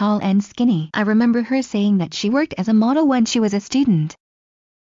 She's tall and skinny. I remember her saying that she worked as a model when she was a student.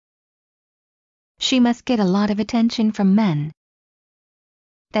 She must get a lot of attention from men.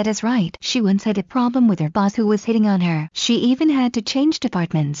 That is right. She once had a problem with her boss who was hitting on her. She even had to change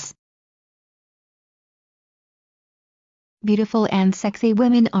departments. Beautiful and sexy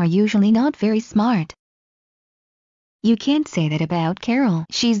women are usually not very smart. You can't say that about Carol.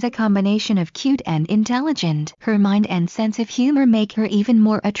 She's a combination of cute and intelligent. Her mind and sense of humor make her even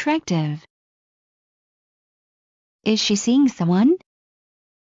more attractive. Is she seeing someone?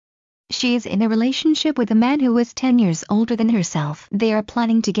 She is in a relationship with a man who is 10 years older than herself. They are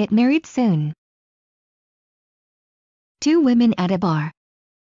planning to get married soon. Two women at a bar.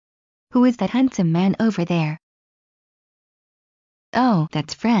 Who is that handsome man over there? Oh,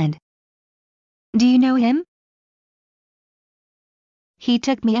 that's Fred. Do you know him? He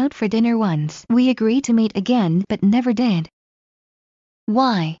took me out for dinner once. We agreed to meet again but never did.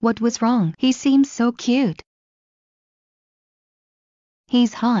 Why? What was wrong? He seems so cute.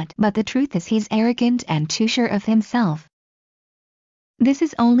 He's hot, but the truth is he's arrogant and too sure of himself. This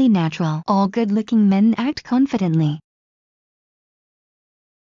is only natural. All good-looking men act confidently.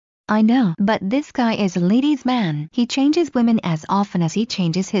 I know, but this guy is a ladies' man. He changes women as often as he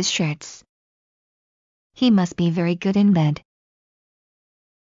changes his shirts. He must be very good in bed.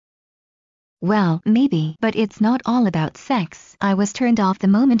 Well, maybe, but it's not all about sex. I was turned off the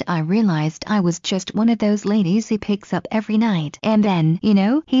moment I realized I was just one of those ladies he picks up every night. And then, you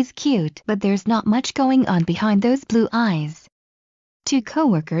know, he's cute, but there's not much going on behind those blue eyes. Two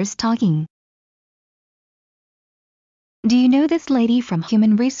coworkers talking. Do you know this lady from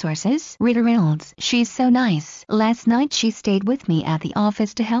Human Resources? Rita Reynolds. She's so nice. Last night she stayed with me at the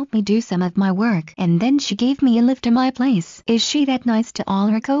office to help me do some of my work, and then she gave me a lift to my place. Is she that nice to all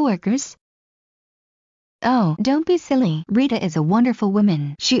her coworkers? Oh, don't be silly. Rita is a wonderful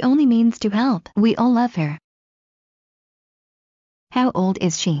woman. She only means to help. We all love her. How old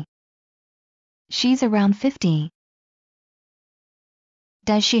is she? She's around 50.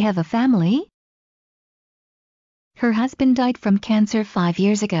 Does she have a family? Her husband died from cancer 5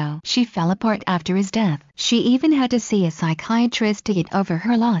 years ago. She fell apart after his death. She even had to see a psychiatrist to get over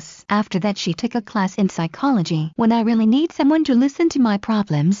her loss. After that she took a class in psychology. When I really need someone to listen to my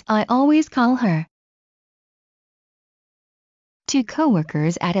problems, I always call her. Two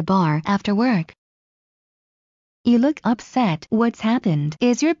coworkers at a bar after work. You look upset. What's happened?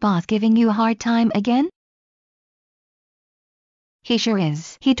 Is your boss giving you a hard time again? He sure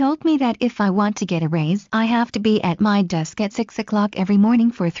is. He told me that if I want to get a raise, I have to be at my desk at 6 o'clock every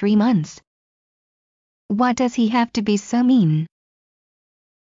morning for 3 months. Why does he have to be so mean?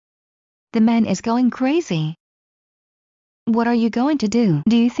 The man is going crazy. What are you going to do?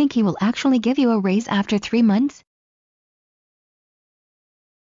 Do you think he will actually give you a raise after 3 months?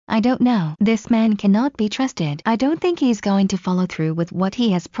 I don't know. This man cannot be trusted. I don't think he's going to follow through with what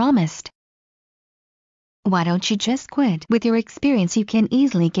he has promised. Why don't you just quit? With your experience you can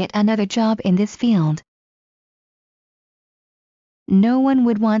easily get another job in this field. No one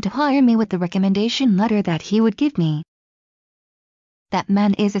would want to hire me with the recommendation letter that he would give me. That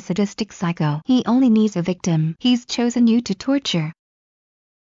man is a sadistic psycho. He only needs a victim. He's chosen you to torture.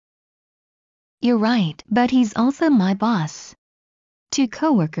 You're right, but he's also my boss. Two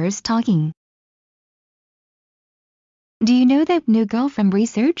coworkers talking. Do you know that new girl from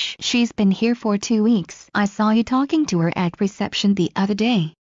research? She's been here for 2 weeks. I saw you talking to her at reception the other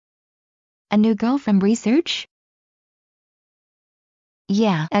day. A new girl from research?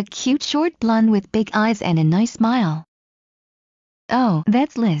 Yeah, a cute short blonde with big eyes and a nice smile. Oh,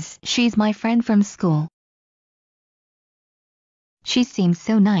 that's Liz. She's my friend from school. She seems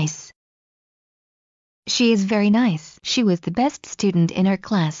so nice. She is very nice. She was the best student in our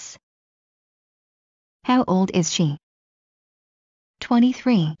class. How old is she?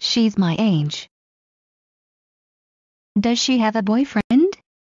 23. She's my age. Does she have a boyfriend?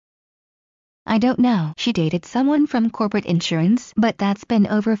 I don't know. She dated someone from corporate insurance, but that's been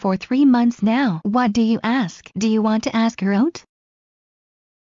over for 3 months now. What do you ask? Do you want to ask her out?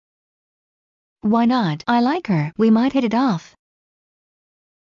 Why not? I like her. We might hit it off.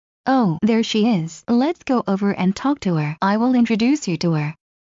 Oh, there she is. Let's go over and talk to her. I will introduce you to her.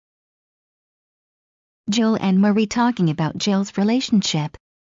 Jill and Marie talking about Jill's relationship.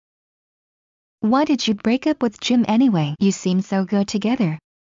 Why did you break up with Jim anyway? You seem so good together.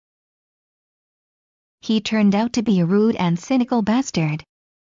 He turned out to be a rude and cynical bastard.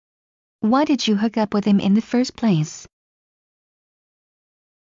 Why did you hook up with him in the first place?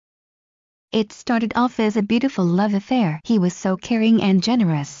 It started off as a beautiful love affair. He was so caring and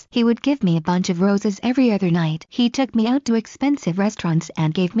generous. He would give me a bunch of roses every other night. He took me out to expensive restaurants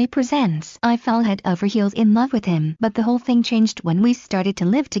and gave me presents. I fell head over heels in love with him, but the whole thing changed when we started to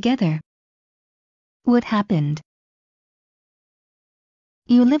live together. What happened?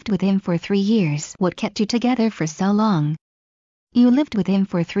 You lived with him for 3 years. What kept you together for so long? You lived with him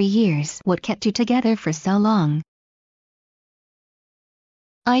for 3 years. What kept you together for so long?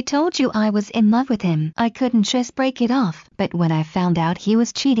 I told you I was in love with him. I couldn't just break it off, but when I found out he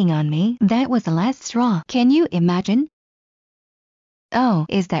was cheating on me, that was the last straw. Can you imagine? Oh,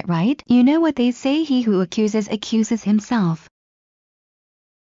 is that right? You know what they say, he who accuses himself.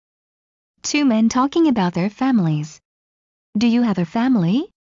 Two men talking about their families. Do you have a family?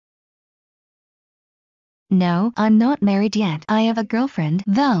 No, I'm not married yet. I have a girlfriend,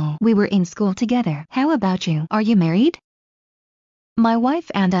 though. We were in school together. How about you? Are you married? My wife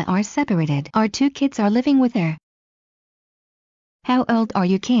and I are separated. Our 2 kids are living with her. How old are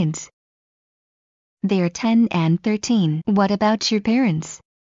your kids? They're 10 and 13. What about your parents?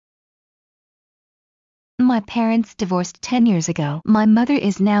 My parents divorced 10 years ago. My mother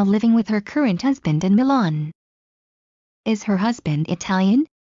is now living with her current husband in Milan. Is her husband Italian?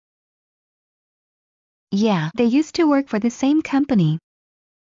 Yeah, they used to work for the same company.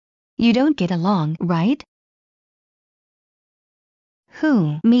 You don't get along, right?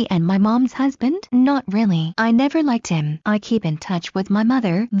 Who? Me and my mom's husband? Not really. I never liked him. I keep in touch with my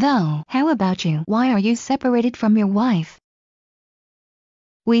mother, though. How about you? Why are you separated from your wife?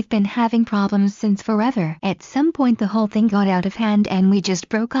 We've been having problems since forever. At some point the whole thing got out of hand and we just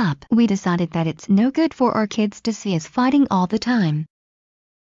broke up. We decided that it's no good for our kids to see us fighting all the time.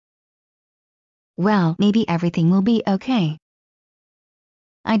 Well, maybe everything will be okay.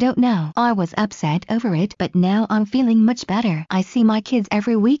 I don't know. I was upset over it, but now I'm feeling much better. I see my kids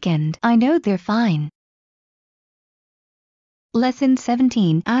every weekend. I know they're fine. Lesson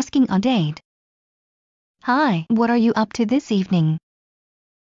 17. Asking on date. Hi, what are you up to this evening?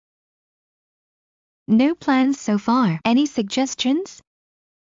 No plans so far. Any suggestions?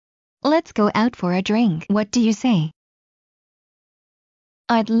 Let's go out for a drink. What do you say?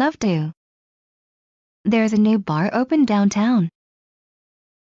 I'd love to. There's a new bar open downtown.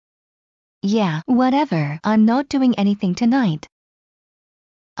 Yeah, whatever. I'm not doing anything tonight.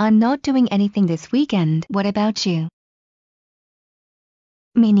 I'm not doing anything this weekend. What about you?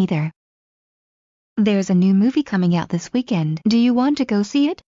 Me neither. There's a new movie coming out this weekend. Do you want to go see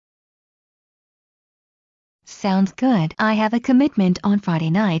it? Sounds good. I have a commitment on Friday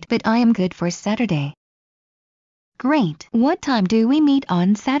night, but I am good for Saturday. Great. What time do we meet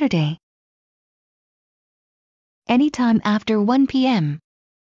on Saturday? Anytime after 1 p.m.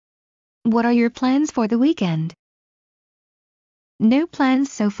 What are your plans for the weekend? No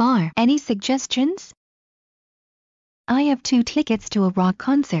plans so far. Any suggestions? I have 2 tickets to a rock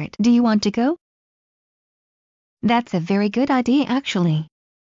concert. Do you want to go? That's a very good idea actually.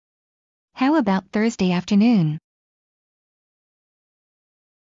 How about Thursday afternoon?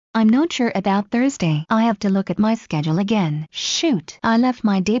 I'm not sure about Thursday. I have to look at my schedule again. Shoot, I left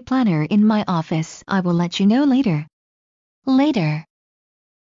my day planner in my office. I will let you know later. Later.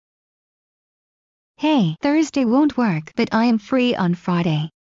 Hey, Thursday won't work, but I am free on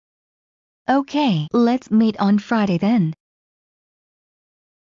Friday. Okay, let's meet on Friday then.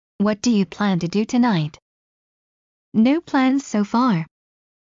 What do you plan to do tonight? No plans so far.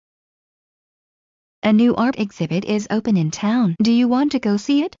 A new art exhibit is open in town. Do you want to go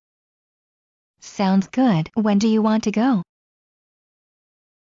see it? Sounds good. When do you want to go?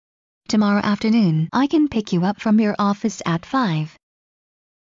 Tomorrow afternoon. I can pick you up from your office at 5.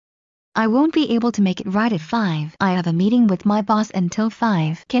 I won't be able to make it right at 5. I have a meeting with my boss until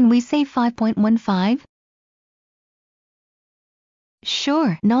 5. Can we say 5:15?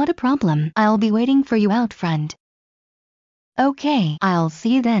 Sure, not a problem. I'll be waiting for you out front. Okay, I'll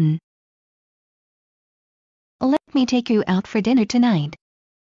see you then. Let me take you out for dinner tonight.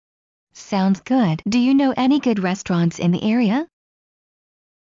 Sounds good. Do you know any good restaurants in the area?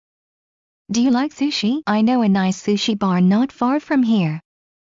 Do you like sushi? I know a nice sushi bar not far from here.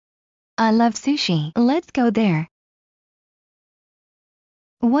 I love sushi. Let's go there.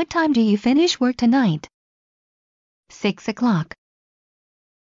 What time do you finish work tonight? 6 o'clock.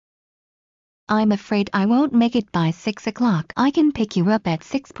 I'm afraid I won't make it by 6 o'clock. I can pick you up at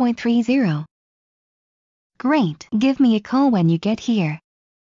 6:30. Great. Give me a call when you get here.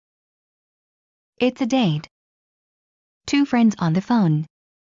 It's a date. Two friends on the phone.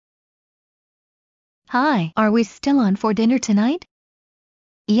 Hi, are we still on for dinner tonight?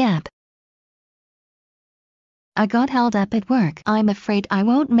 Yep. I got held up at work. I'm afraid I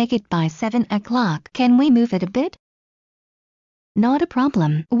won't make it by 7 o'clock. Can we move it a bit? Not a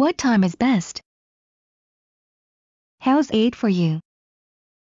problem. What time is best? How's 8 for you?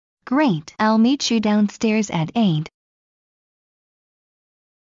 Great. I'll meet you downstairs at 8.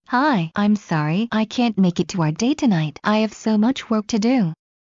 Hi, I'm sorry I can't make it to our date tonight. I have so much work to do.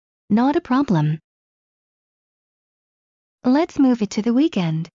 Not a problem. Let's move it to the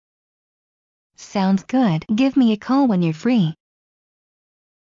weekend. Sounds good. Give me a call when you're free.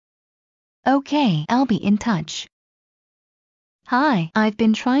 Okay, I'll be in touch. Hi, I've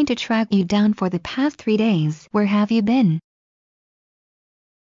been trying to track you down for the past 3 days. Where have you been?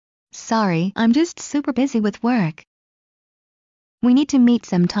 Sorry, I'm just super busy with work. We need to meet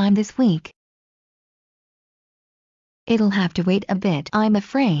sometime this week. It'll have to wait a bit. I'm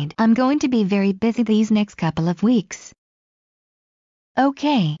afraid I'm going to be very busy these next couple of weeks.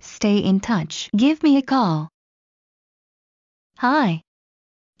 Okay, stay in touch. Give me a call. Hi.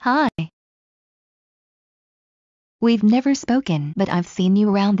 Hi. We've never spoken, but I've seen you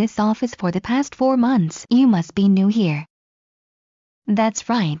around this office for the past 4 months. You must be new here. That's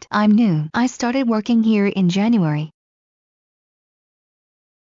right, I'm new. I started working here in January.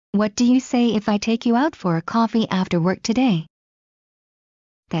 What do you say if I take you out for a coffee after work today?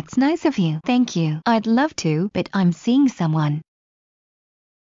 That's nice of you. Thank you. I'd love to, but I'm seeing someone.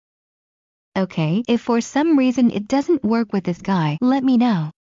 Okay, if for some reason it doesn't work with this guy, let me know.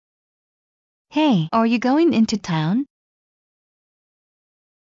 Hey, are you going into town?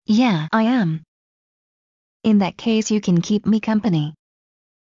 Yeah, I am. In that case you can keep me company.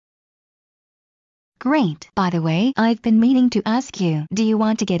 Great. By the way, I've been meaning to ask you, do you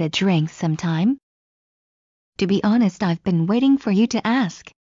want to get a drink sometime? To be honest, I've been waiting for you to ask.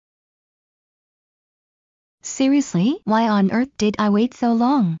 Seriously? Why on earth did I wait so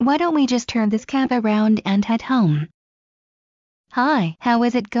long? Why don't we just turn this cab around and head home? Hi, how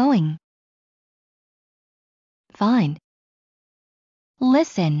is it going? Fine.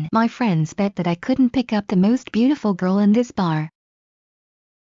 Listen, my friends bet that I couldn't pick up the most beautiful girl in this bar.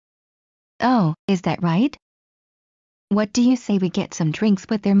 Oh, is that right? What do you say we get some drinks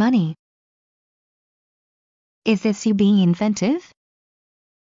with their money? Is this you being inventive?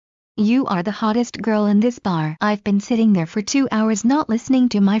 You are the hottest girl in this bar. I've been sitting there for 2 hours not listening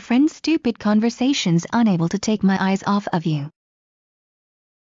to my friend's stupid conversations, unable to take my eyes off of you.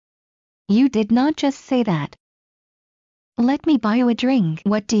 You did not just say that. Let me buy you a drink.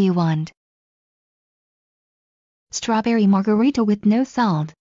 What do you want? Strawberry margarita with no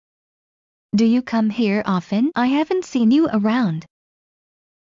salt. Do you come here often? I haven't seen you around.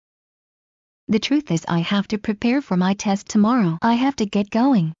 The truth is I have to prepare for my test tomorrow. I have to get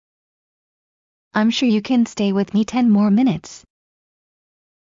going. I'm sure you can stay with me 10 more minutes.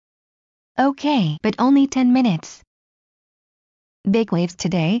 Okay, but only 10 minutes. Big waves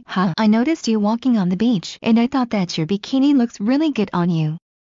today, huh? I noticed you walking on the beach, and I thought that your bikini looks really good on you.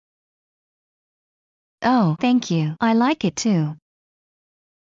 Oh, thank you. I like it too.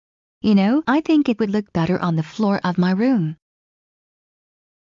 You know, I think it would look better on the floor of my room.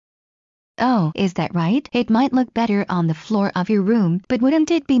 Oh, is that right? It might look better on the floor of your room, but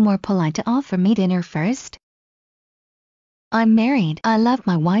wouldn't it be more polite to offer me dinner first? I'm married. I love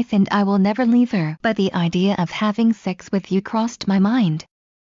my wife and I will never leave her, but the idea of having sex with you crossed my mind.